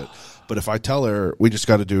participation of it. But if I tell her we just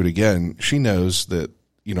got to do it again, she knows that,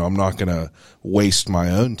 I'm not going to waste my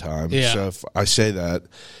own time. Yeah. So if I say that,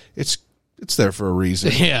 it's there for a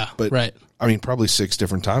reason. Yeah, but right. I mean, probably 6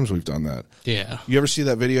 different times we've done that. Yeah. You ever see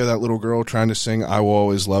that video of that little girl trying to sing I Will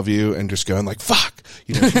Always Love You and just going like, fuck?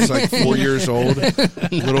 She's like 4 years old.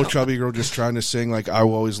 Little chubby girl just trying to sing like I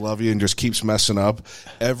Will Always Love You and just keeps messing up.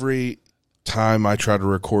 Every time I try to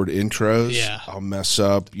record intros, I'll mess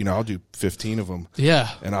up. I'll do 15 of them. Yeah.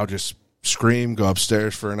 And I'll just scream, go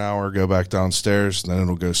upstairs for an hour, go back downstairs, and then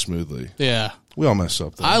it'll go smoothly. Yeah. We all mess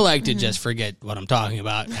up, though. I like to just forget what I'm talking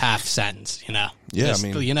about half sentence, Yeah, just,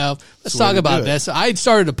 I mean, let's talk about this. I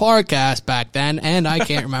started a podcast back then, and I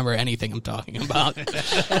can't remember anything I'm talking about.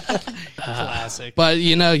 Classic. But,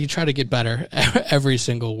 you try to get better every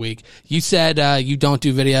single week. You said you don't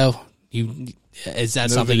do video. Is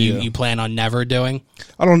that something you plan on never doing?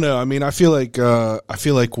 I don't know. I mean, I feel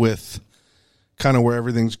like with kind of where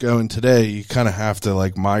everything's going today, you kind of have to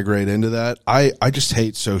like migrate into that. I just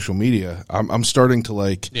hate social media. I'm starting to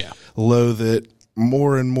loathe it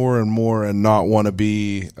more and more and more and not want to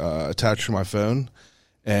be attached to my phone.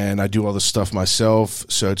 And I do all this stuff myself,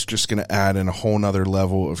 so it's just going to add in a whole nother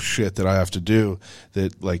level of shit that I have to do.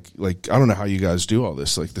 That like I don't know how you guys do all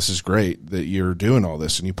this. Like, this is great that you're doing all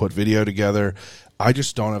this and you put video together. I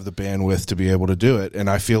just don't have the bandwidth to be able to do it, and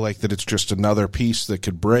I feel like that it's just another piece that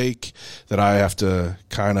could break that I have to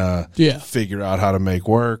kind of figure out how to make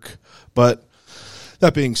work. But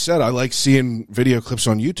that being said, I like seeing video clips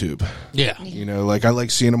on YouTube. Yeah, I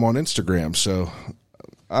like seeing them on Instagram. So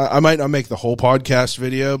I might not make the whole podcast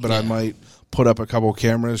video, but I might put up a couple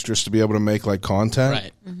cameras just to be able to make like content.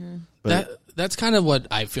 Right. Mm-hmm. But that's kind of what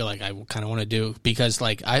I feel like I kind of want to do, because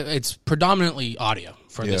it's predominantly audio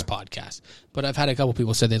for this podcast, but I've had a couple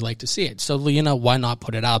people say they'd like to see it. So, why not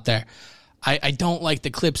put it out there? I don't like the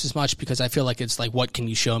clips as much because I feel like it's like, what can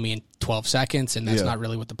you show me in 12 seconds? And that's not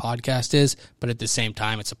really what the podcast is. But at the same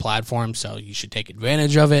time, it's a platform, so you should take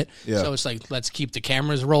advantage of it. Yeah. So it's like, let's keep the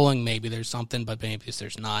cameras rolling. Maybe there's something, but maybe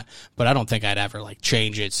there's not. But I don't think I'd ever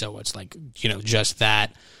change it so it's like, just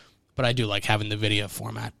that. But I do like having the video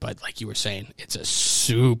format. But like you were saying, it's a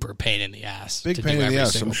super pain in the ass. Big pain in the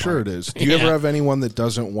ass, I'm sure it is. Do you ever have anyone that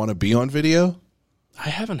doesn't want to be on video? I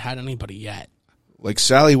haven't had anybody yet. Like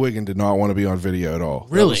Sally Wiggin did not want to be on video at all.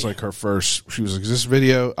 Really? That was like her first. She was like, is this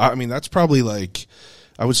video? I mean, that's probably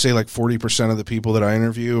I would say 40% of the people that I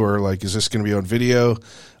interview are like, is this going to be on video?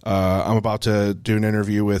 I'm about to do an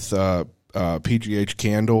interview with PGH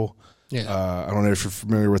Candle. Yeah. I don't know if you're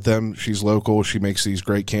familiar with them. She's local. She makes these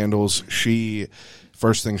great candles.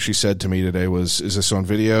 First thing she said to me today was, is this on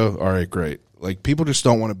video? All right, great. Like, people just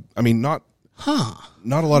don't want to, I mean, not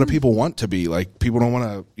not a lot of people want to be. Like, people don't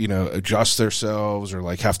want to, adjust themselves or,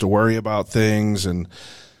 like, have to worry about things. And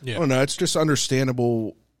I don't know. It's just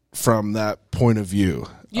understandable from that point of view.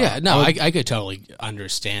 Yeah, I could totally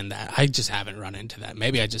understand that. I just haven't run into that.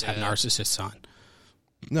 Maybe I just have narcissists on.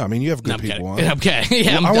 No, I mean, you have good people on. I'm kidding.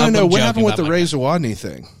 Yeah, I want to know what happened with the Ray Zawadny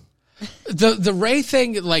thing. The Ray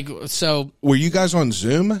thing, like, so... Were you guys on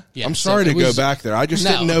Zoom? Yeah, I'm sorry to go back there. I just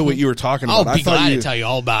didn't know what you were talking about. I'll be glad to tell you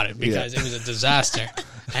all about it because it was a disaster.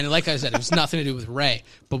 And like I said, it was nothing to do with Ray.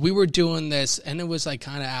 But we were doing this, and it was like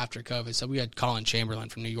kind of after COVID. So we had Colin Chamberlain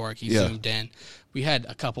from New York. He zoomed in. We had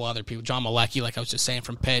a couple other people. John Malecki, like I was just saying,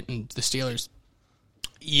 from Pitt and the Steelers.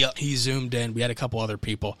 Yeah, he zoomed in. We had a couple other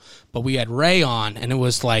people. But we had Ray on, and it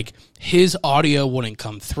was like his audio wouldn't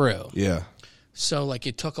come through. Yeah. So, like,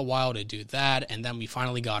 it took a while to do that, and then we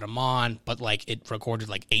finally got him on, but, like, it recorded,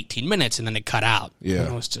 like, 18 minutes, and then it cut out. Yeah.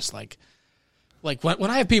 And it was just, like when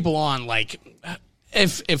I have people on, like,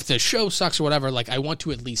 if the show sucks or whatever, like, I want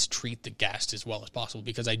to at least treat the guest as well as possible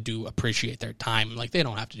because I do appreciate their time. Like, they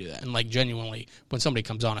don't have to do that. And, like, genuinely, when somebody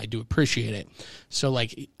comes on, I do appreciate it. So,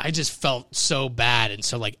 like, I just felt so bad, and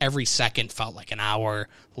so, like, every second felt like an hour.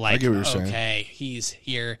 Like, I get what you're saying. Okay, he's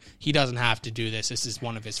here. He doesn't have to do this. This is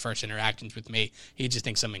one of his first interactions with me. He just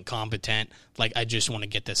thinks I'm incompetent. Like, I just want to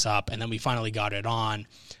get this up. And then we finally got it on.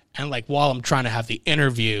 And, like, while I'm trying to have the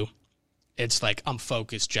interview, it's like I'm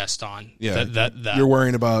focused just on the you're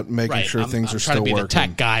worrying about making sure things are still working. I'm trying to be the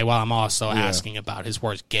tech guy while I'm also asking about his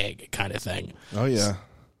worst gig kind of thing. Oh, yeah.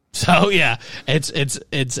 So, yeah, it's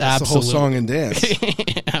absolutely. The whole song and dance.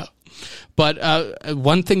 Yeah. But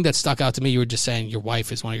one thing that stuck out to me, you were just saying your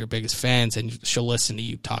wife is one of your biggest fans, and she'll listen to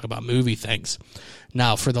you talk about movie things.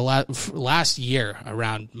 Now, for the last year,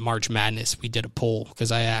 around March Madness, we did a poll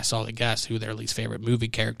because I asked all the guests who their least favorite movie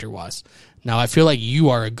character was. Now, I feel like you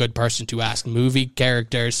are a good person to ask movie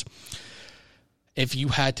characters. If you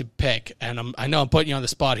had to pick, and I know I'm putting you on the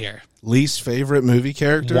spot here. Least favorite movie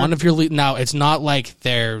character? One of your now, it's not like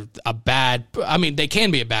they're a bad. I mean, they can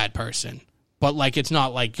be a bad person. But, like, it's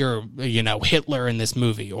not like you're, Hitler in this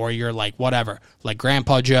movie or you're, like, whatever. Like,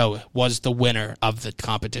 Grandpa Joe was the winner of the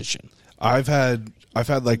competition. I've had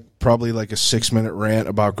like probably like a 6-minute rant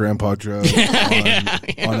about Grandpa Joe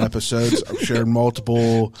on episodes. I've shared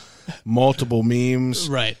multiple memes.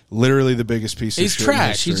 Right. Literally the biggest piece of shit. He's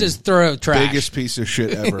trash. He just throw trash. Biggest piece of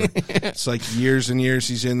shit ever. It's like years and years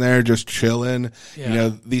he's in there just chilling.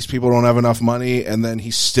 Yeah. These people don't have enough money, and then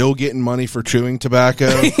he's still getting money for chewing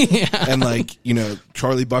tobacco. And like,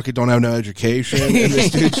 Charlie Bucket don't have no education, and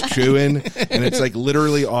this dude's chewing, and it's like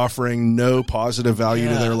literally offering no positive value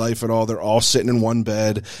to their life at all. They're all sitting in one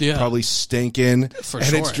bed, probably stinking.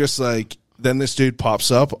 It's just like, then this dude pops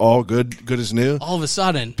up, all good as new. All of a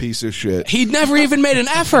sudden. Piece of shit. He'd never even made an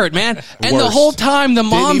effort, man. And the whole time the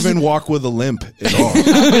mom didn't even walk with a limp at all.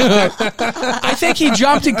 I think he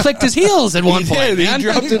jumped and clicked his heels at one point. He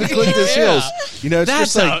jumped and clicked his heels. It's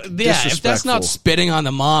that's just like disrespectful. If that's not spitting on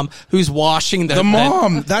the mom who's washing the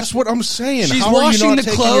mom, that's what I'm saying. She's How washing the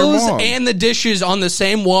taking clothes and the dishes on the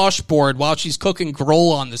same washboard while she's cooking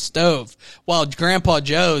gruel on the stove, while Grandpa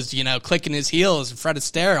Joe's, clicking his heels and Fred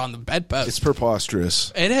Astaire on the bedpost. It's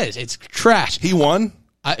preposterous. It is. It's trash. He won?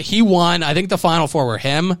 He won. I think the final four were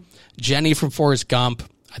him, Jenny from Forrest Gump,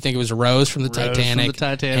 I think it was Rose from the Titanic,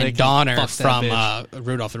 and Donner from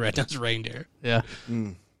Rudolph the Red-Nosed Reindeer. Yeah.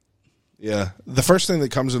 Yeah. The first thing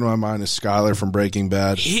that comes into my mind is Skylar from Breaking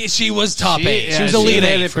Bad. She was top 8. She was elite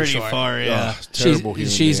 8 for pretty sure. far, yeah. Terrible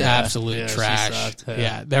she's absolute trash.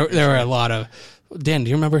 There were a lot of... Dan, do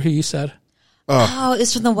you remember who you said? Oh,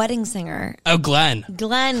 it's from The Wedding Singer. Oh, Glenn.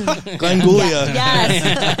 Glenn Gulia.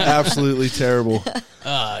 Yes. Absolutely terrible.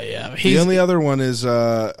 Yeah. The only other one is,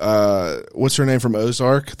 what's her name from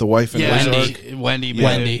Ozark? The wife in Ozark? Wendy.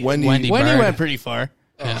 Wendy went pretty far.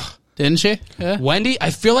 Yeah. Didn't she? Yeah. Wendy,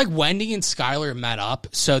 I feel like Wendy and Skylar met up,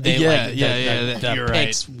 so they the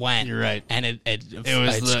picks went. You're right. And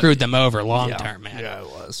it screwed them over long term, man. Yeah, it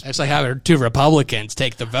was. It's like having two Republicans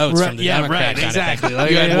take the votes from the Democrat. Right, exactly. You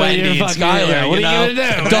had Wendy and Skylar. What are you going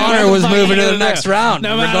to do? Donner was moving to the next round,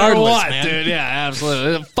 no matter regardless, what, man. dude. Yeah,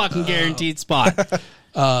 absolutely. It's a fucking guaranteed spot.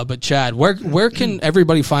 But Chad, where can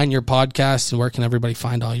everybody find your podcast, and where can everybody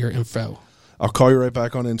find all your info? I'll call you right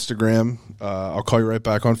back on Instagram. I'll call you right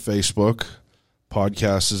back on Facebook.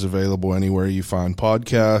 Podcast is available anywhere you find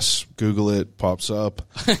podcasts. Google it, pops up.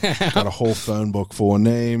 Got a whole phone book full of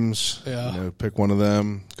names. Yeah. Pick one of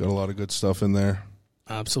them. Got a lot of good stuff in there.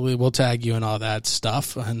 Absolutely. We'll tag you and all that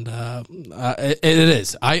stuff. And it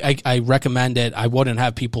is. I recommend it. I wouldn't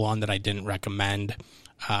have people on that I didn't recommend.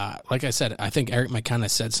 Like I said, I think Eric McKenna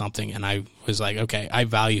said something, and I was like, okay, I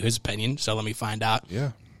value his opinion, so let me find out.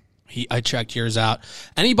 Yeah. I checked yours out.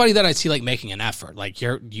 Anybody that I see like making an effort, like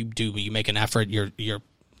you make an effort. Your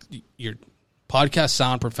podcast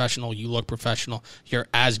sound professional. You look professional. You're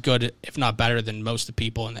as good, if not better, than most of the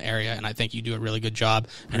people in the area, and I think you do a really good job.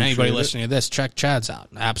 And anybody listening to this, check Chad's out.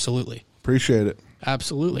 Absolutely, appreciate it.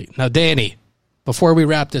 Absolutely. Now, Danny, before we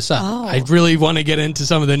wrap this up, I really want to get into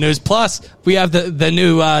some of the news. Plus, we have the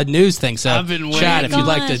new news thing. So, I've been waiting. Chad, if you'd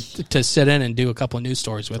like to sit in and do a couple of news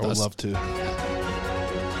stories with us, I would love to.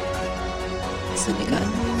 This would be good.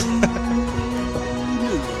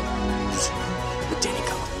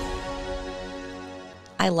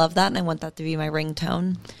 I love that, and I want that to be my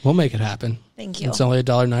ringtone. We'll make it happen. Thank you. It's only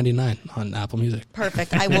 $1.99 on Apple Music.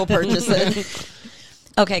 Perfect. I will purchase it.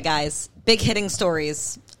 Okay, guys. Big hitting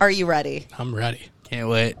stories. Are you ready? I'm ready. Can't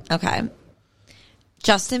wait. Okay.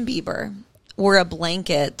 Justin Bieber wore a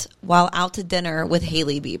blanket while out to dinner with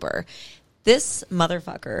Hailey Bieber. This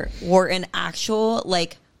motherfucker wore an actual,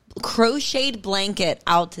 like, crocheted blanket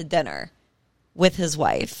out to dinner with his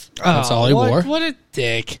wife. That's all he wore? What a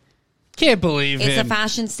dick. Can't believe It's him. a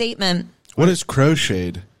fashion statement. What is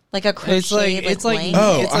crocheted? Like a crochet blanket.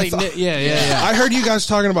 I heard you guys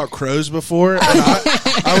talking about crows before, and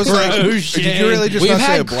I was like, did you really just We've not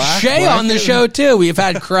say a had black Shay on the show, too. We've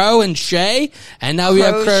had Crow and Shay, and now we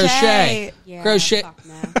have Crochet. Yeah, Crochet.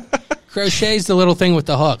 Crochet's the little thing with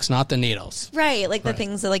the hooks, not the needles. Right, like the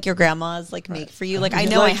things that like your grandmas like make for you. Like I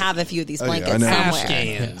know I have a few of these blankets somewhere.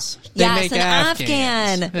 Afghans. They Yes, make an Afghans.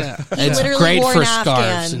 Afghan. Yeah. He It's literally great wore for an scarves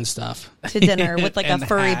Afghan and stuff. to dinner with like a And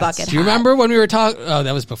furry hats. bucket Do you hat. remember when we were talking? Oh,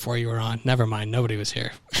 that was before you were on. Never mind. Nobody was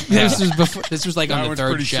here. This was before. This was like That on the one's third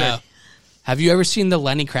pretty show. sick. Have you ever seen the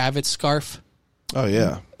Lenny Kravitz scarf? Oh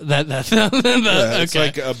yeah. It's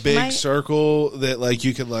like a big circle that like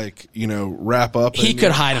you could like wrap up. He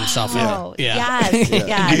could hide himself in Oh, it. Yeah.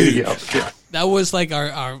 yes. That was like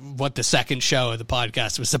our what the second show of the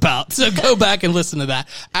podcast was about. So go back and listen to that.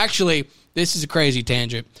 Actually, this is a crazy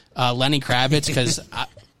tangent. Lenny Kravitz, because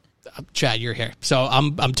Chad, you're here, so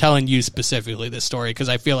I'm telling you specifically this story because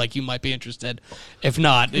I feel like you might be interested. If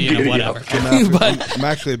not, whatever. I'm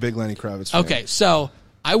actually a big Lenny Kravitz fan. Okay, so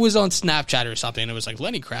I was on Snapchat or something, and it was like,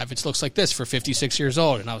 Lenny Kravitz looks like this for 56 years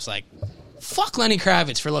old. And I was like, fuck Lenny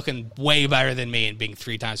Kravitz for looking way better than me and being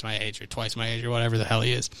 3 times my age or twice my age or whatever the hell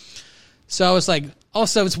he is. So I was like,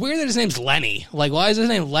 also, it's weird that his name's Lenny. Like, why is his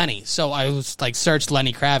name Lenny? So I was like, searched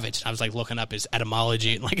Lenny Kravitz, and I was like looking up his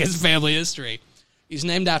etymology and like his family history. He's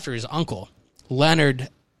named after his uncle, Leonard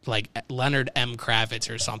M.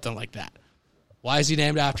 Kravitz or something like that. Why is he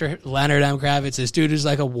named after Leonard M. Kravitz? This dude is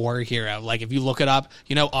like a war hero. Like, if you look it up,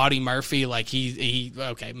 Audie Murphy, like he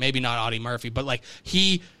okay, maybe not Audie Murphy, but like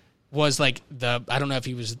he was like I don't know if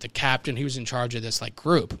he was the captain. He was in charge of this like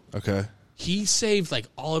group. Okay. He saved like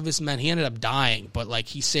all of his men. He ended up dying, but like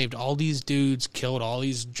he saved all these dudes, killed all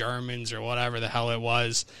these Germans or whatever the hell it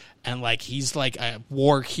was. And like he's like a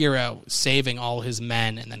war hero saving all his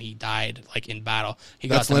men, and then he died like in battle. He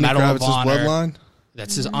got the Lenny Medal of Kravitz's Honor. bloodline?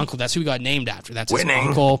 That's his uncle. That's who he got named after. That's his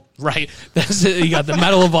uncle. Right. That's it. He got the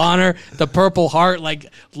Medal of Honor, the Purple Heart. Like,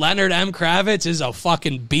 Leonard M. Kravitz is a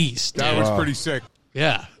fucking beast. That dude. was pretty sick.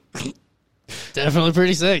 Yeah. Definitely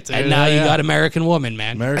pretty sick, dude. And now you got American Woman,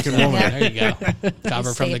 man. American Woman. There you go.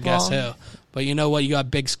 Cover from the Guess Who. But you know what? You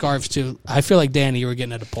got big scarves, too. I feel like, Danny, you were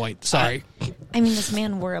getting at a point. Sorry. I mean, this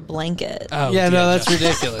man wore a blanket. Oh, Yeah, no, dear that's God.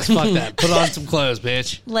 ridiculous. Fuck that. Put on some clothes,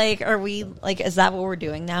 bitch. Like, are we like? Is that what we're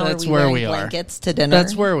doing now? That's are we where wearing we are. blankets to dinner?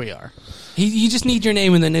 That's where we are. You just need your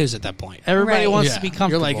name in the news at that point. Everybody Right. wants Yeah. to be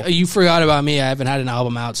comfortable. You're like, you forgot about me. I haven't had an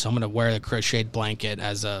album out, so I'm going to wear the crocheted blanket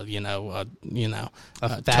as a fashion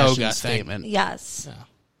toga statement. Yes. Yeah.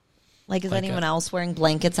 Like, is Like anyone a- else wearing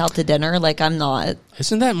blankets out to dinner? Like, I'm not.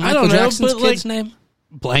 Isn't that I Michael don't know, Jackson's but, like- kid's name?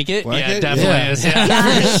 Blanket? Yeah, Blanket? definitely Yeah. is.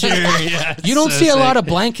 Yeah, for sure. Yeah, You don't so see a lot sick. of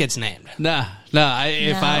blankets named. Nah.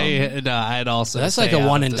 I'd also That's stay like a out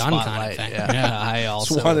one of and the done kind of spotlight. thing. Yeah, Yeah. I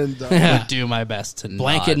also one and done. Yeah. would do my best to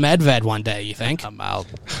Blanket not. Medved one day, you think? I'm out.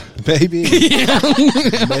 Maybe.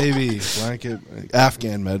 Maybe. Blanket.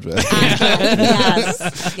 Afghan Medved.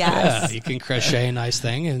 Yes. Yeah, Yes. you can crochet a nice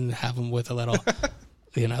thing and have them with a little,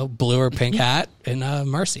 blue or pink hat and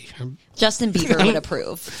Mercy. Justin Bieber would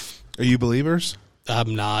approve. Are you believers?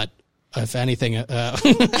 I'm not. If anything, I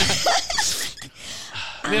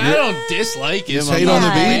mean, I don't dislike him. hate I'm on the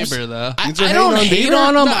not a Biebs? believer, though. I You're don't hating on hate Bieber?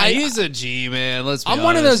 on him. Nah, he's a G, man. Let's be I'm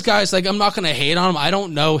one of honest. those guys, like, I'm not going to hate on him. I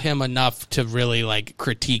don't know him enough to really, like,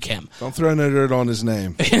 critique him. Don't throw no dirt on his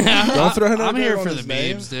name. Don't throw no I'm dirt here on for the his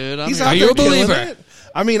name. memes, dude. He's I'm out Are here. you there a killing believer? it.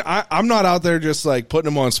 I mean, I'm not out there just like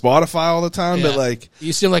putting him on Spotify all the time, but like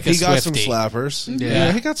you seem like he got Swiftie. some slappers.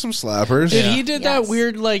 Yeah. He got some slappers. Dude, he did that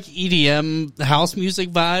weird like EDM house music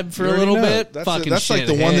vibe for You a already little know. bit. That's, Fucking that's like shit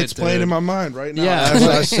the one hit, that's playing dude. in my mind right now. Yeah. As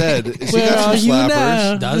I said, is he Where got are some you slappers?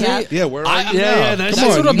 now? Does he? Yeah, where are you yeah, now? yeah, that's Come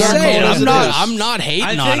on, what I'm you gotta saying. call it as it is. I'm not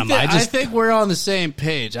hating on him. I think we're on the same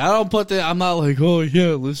page. I don't put the. I'm not like, oh yeah,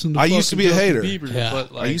 listen to. I used to fucking be a Justin hater. Bieber, Yeah.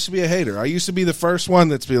 but, like, I used to be a hater. I used to be the first one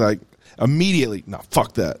that's be like immediately, no,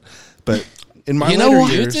 fuck that. But in my You know later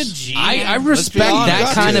what? years, It's a G, I man. respect Let's be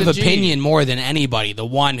honest. that kind of It's a G. opinion more than anybody. The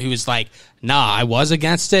one who's like, nah, I was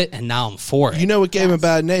against it, and now I'm for it. you know what gave him a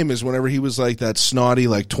bad name is whenever he was like that snotty,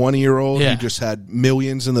 like 20-year-old Yeah. who just had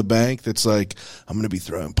millions in the bank. That's like, I'm going to be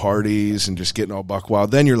throwing parties and just getting all buck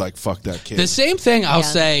wild. Then you're like, fuck that kid. The same thing I'll Yeah.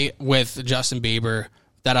 say with Justin Bieber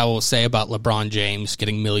that I will say about LeBron James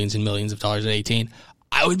getting millions and millions of dollars at 18.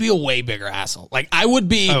 I would be a way bigger asshole. Like, I would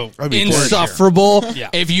be I'd be insufferable Yeah.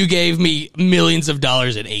 if you gave me millions of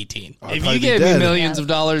dollars at 18. I'd If probably you be gave me dead. millions of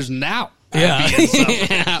dollars now, Yeah.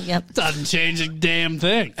 Yep. doesn't change a damn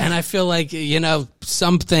thing. And I feel like,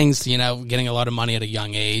 some things, getting a lot of money at a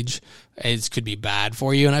young age could be bad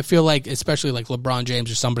for you. And I feel like, especially like LeBron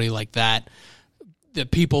James or somebody like that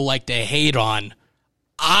people like to hate on.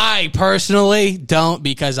 I personally don't,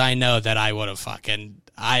 because I know that I would have fucking,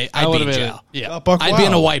 I'd be would've in been- jail. yeah. Buck I'd be in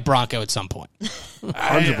a wild. white Bronco at some point.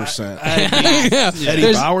 100%. There's-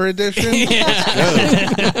 Eddie Bauer edition?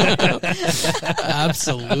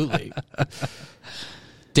 Absolutely.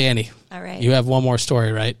 Danny, All right. you have one more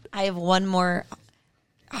story, right? I have one more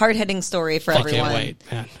hard-hitting story for I everyone. can't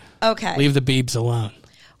wait, man. Okay. Leave the Biebs alone.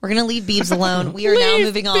 We're going to leave Biebs alone. We are now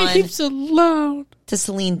moving on alone. to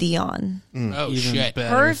Celine Dion. Oh, Even shit. better.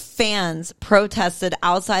 Her fans protested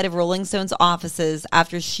outside of Rolling Stone's offices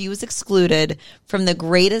after she was excluded from the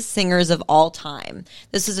greatest singers of all time.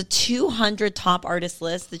 This is a 200 top artist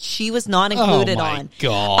list that she was not included my on.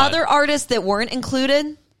 God. Other artists that weren't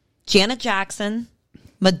included, Janet Jackson,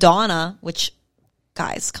 Madonna, which,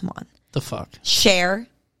 guys, come on, The fuck? Cher,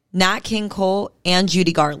 Nat King Cole, and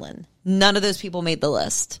Judy Garland. None of those people made the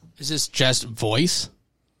list. Is this just voice?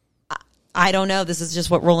 I don't know. This is just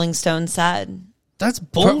what Rolling Stone said. That's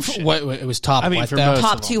bullshit. What, it was top. I mean, what for though? most-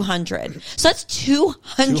 Top of them. 200. So that's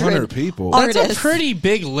 200, 200 people. artists. That's a pretty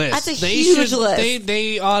big list. That's a they huge should, list.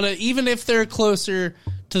 They ought to, even if they're closer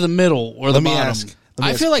to the middle or Let the me bottom. ask.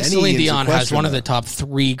 I feel like any Celine answer Dion has question, one of though. the top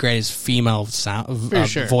 3 greatest female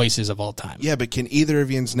sure. voices of all time. Yeah, but can either of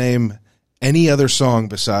yous name any other song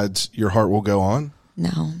besides Your Heart Will Go On?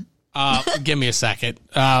 No. Give me a second.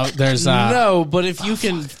 There's No, but if you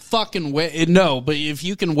can fucking wail, but if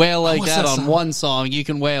you can wail like what's that that on song? one song, you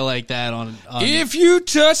can wail like that on If you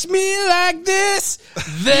touch me like this,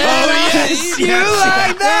 then I miss you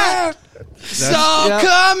like that. So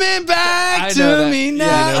coming back I know to that. me Yeah,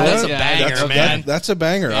 now. I know That's a that. banger, That's- man. That's a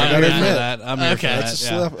banger. I I'm gotta here for admit. that. I'm here Okay. for That's a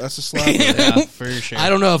that. slap. That's a slap. Yeah, for sure. I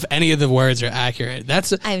don't know if any of the words are accurate.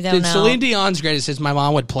 That's I don't know. Celine Dion's greatest hits. My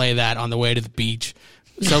mom would play that on the way to the beach.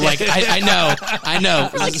 So like I know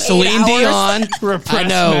like Celine 8 Dion. Repressed I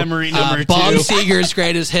know memory number Bob 2. Seger's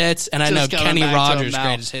greatest hits, and I know Just coming Kenny back to Rogers' him now.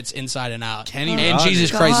 greatest hits, Inside and Out, Kenny and Rogers.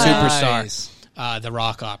 Jesus Christ Nice. Superstar, the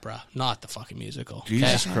rock opera, not the fucking musical.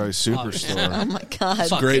 Jesus Okay? Christ, Superstar. Oh, my God.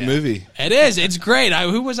 Fuck Great yeah. movie. It is. It's great.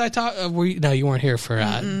 Who was I talking? No, you weren't here for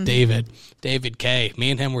David. David K. Me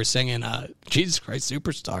and him were singing Jesus Christ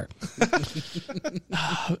Superstar.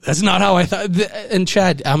 That's not how I thought. And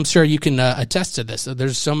Chad, I'm sure you can attest to this.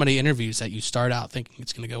 There's so many interviews that you start out thinking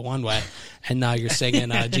it's going to go one way, and now you're singing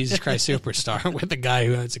Jesus Christ Superstar with a guy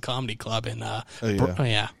who owns a comedy club in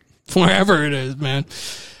wherever it is, man.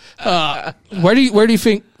 Where do you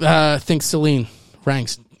think Celine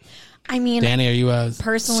ranks? I mean, Danny, are you a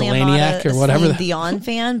personally, I'm Seleniac not a or whatever? Celine Dion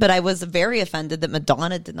fan, but I was very offended that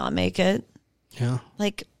Madonna did not make it. Yeah.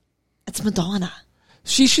 Like, it's Madonna.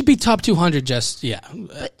 She should be top 200.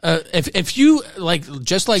 If you like,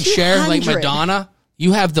 just like Cher, like 200. Madonna,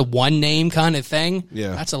 you have the one name kind of thing. Yeah.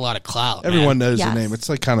 That's a lot of clout. Everyone man. knows Yes. the name. It's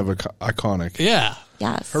like kind of iconic. Yeah.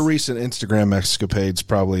 Yes. Her recent Instagram escapades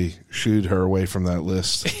probably shooed her away from that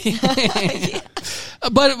list.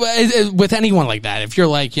 But with anyone like that, if you're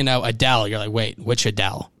like, Adele, you're like, wait, which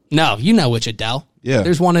Adele? No, you know which Adele. Yeah.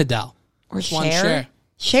 There's one Adele. Or There's one Cher. Cher.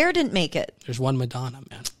 Cher didn't make it. There's one Madonna,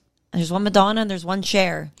 man. There's one Madonna and there's one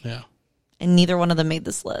Cher. Yeah. And neither one of them made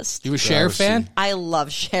this list. You a Cher fan? I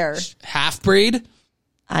love Cher. Half breed?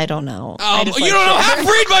 I don't know. Oh, just you like don't know Cher. Half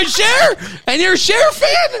Breed by Cher? And you're a Cher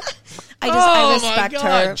fan? I respect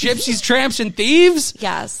her. Gypsies, Tramps, and Thieves?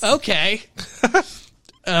 Yes. Okay.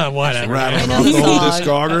 Whatever. Rattle I know off the the whole song.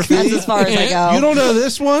 discography. That's as far as I go. You don't know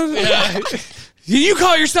this one? You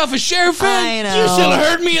call yourself a sheriff fan? I know. You should have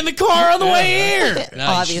heard me in the car on the way here. No,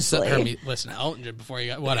 Obviously. you should have heard me listen to Elton before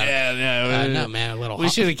you got whatever. Yeah, No, man, a little. We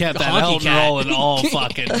should have kept that honky Elton cat. rolling all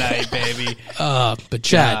fucking night, baby. But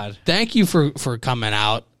Chad, God. thank you for coming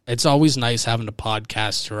out. It's always nice having a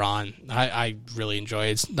podcaster on. I really enjoy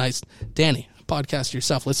it. It's nice. Danny, podcast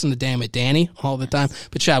yourself. Listen to Damn It Danny all the time.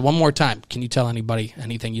 But Chad, one more time, can you tell anybody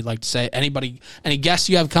anything you'd like to say? Anybody, any guests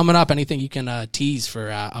you have coming up? Anything you can tease for?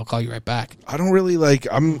 I'll call you right back. I don't really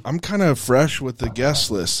I'm kind of fresh with the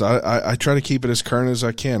guest list. I try to keep it as current as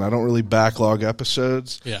I can. I don't really backlog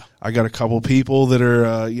episodes. Yeah. I got a couple people that are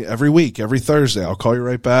every week, every Thursday. I'll call you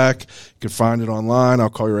right back. You can find it online. I'll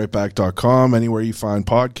call you right back.com. Anywhere you find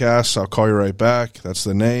podcasts, I'll call you right back. That's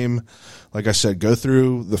the name. Like I said, go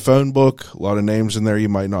through the phone book. A lot of names in there you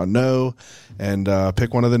might not know, and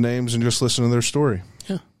pick one of the names and just listen to their story.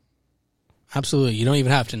 Yeah, absolutely. You don't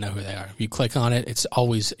even have to know who they are. If you click on it, it's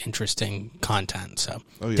always interesting content. So,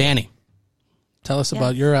 Danny, tell us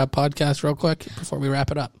about your podcast real quick before we wrap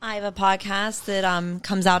it up. I have a podcast that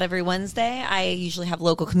comes out every Wednesday. I usually have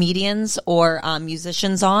local comedians or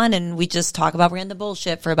musicians on, and we just talk about random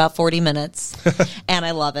bullshit for about 40 minutes, and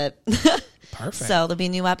I love it. Perfect. So there'll be a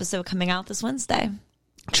new episode coming out this Wednesday.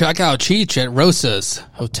 Check out Cheech at Rosa's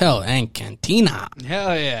Hotel and Cantina.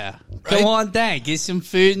 Hell yeah. Come on down. Get some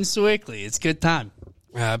food in Sewickley. It's a good time.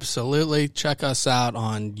 Absolutely. Check us out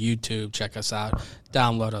on YouTube. Check us out.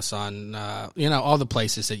 Download us on, all the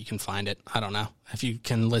places that you can find it. I don't know. If you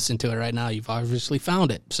can listen to it right now, you've obviously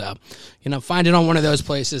found it. So, find it on one of those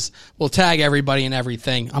places. We'll tag everybody and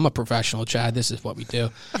everything. I'm a professional, Chad. This is what we do.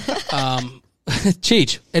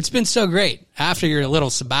 Cheech, it's been so great after your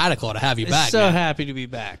little sabbatical to have you back. So happy to be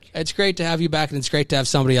back. It's great to have you back, and it's great to have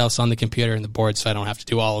somebody else on the computer and the board so I don't have to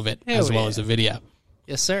do all of it as well as the video.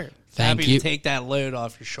 Yes, sir. Thank happy you. to take that load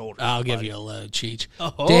off your shoulders. I'll give you a load, Cheech.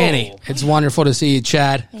 Oh. Danny, it's wonderful to see you,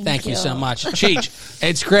 Chad. Thank you so much. Cheech,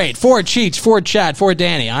 it's great. For Cheech, for Chad, for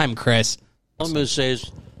Danny, I'm Chris. All I'm going to say is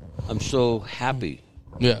I'm so happy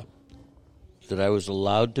that I was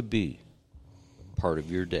allowed to be part of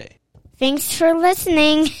your day. Thanks for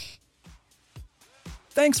listening.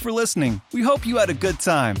 Thanks for listening. We hope you had a good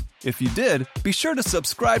time. If you did, be sure to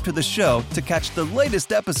subscribe to the show to catch the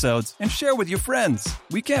latest episodes and share with your friends.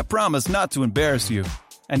 We can't promise not to embarrass you.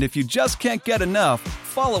 And if you just can't get enough,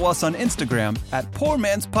 follow us on Instagram at Poor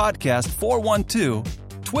Man's Podcast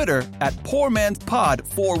 412, Twitter at Poor Man's Pod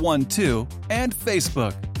 412, and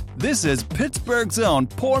Facebook. This is Pittsburgh's own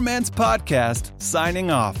Poor Man's Podcast,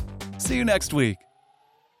 signing off. See you next week.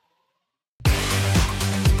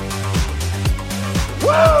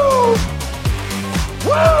 Woo!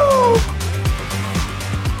 Woo!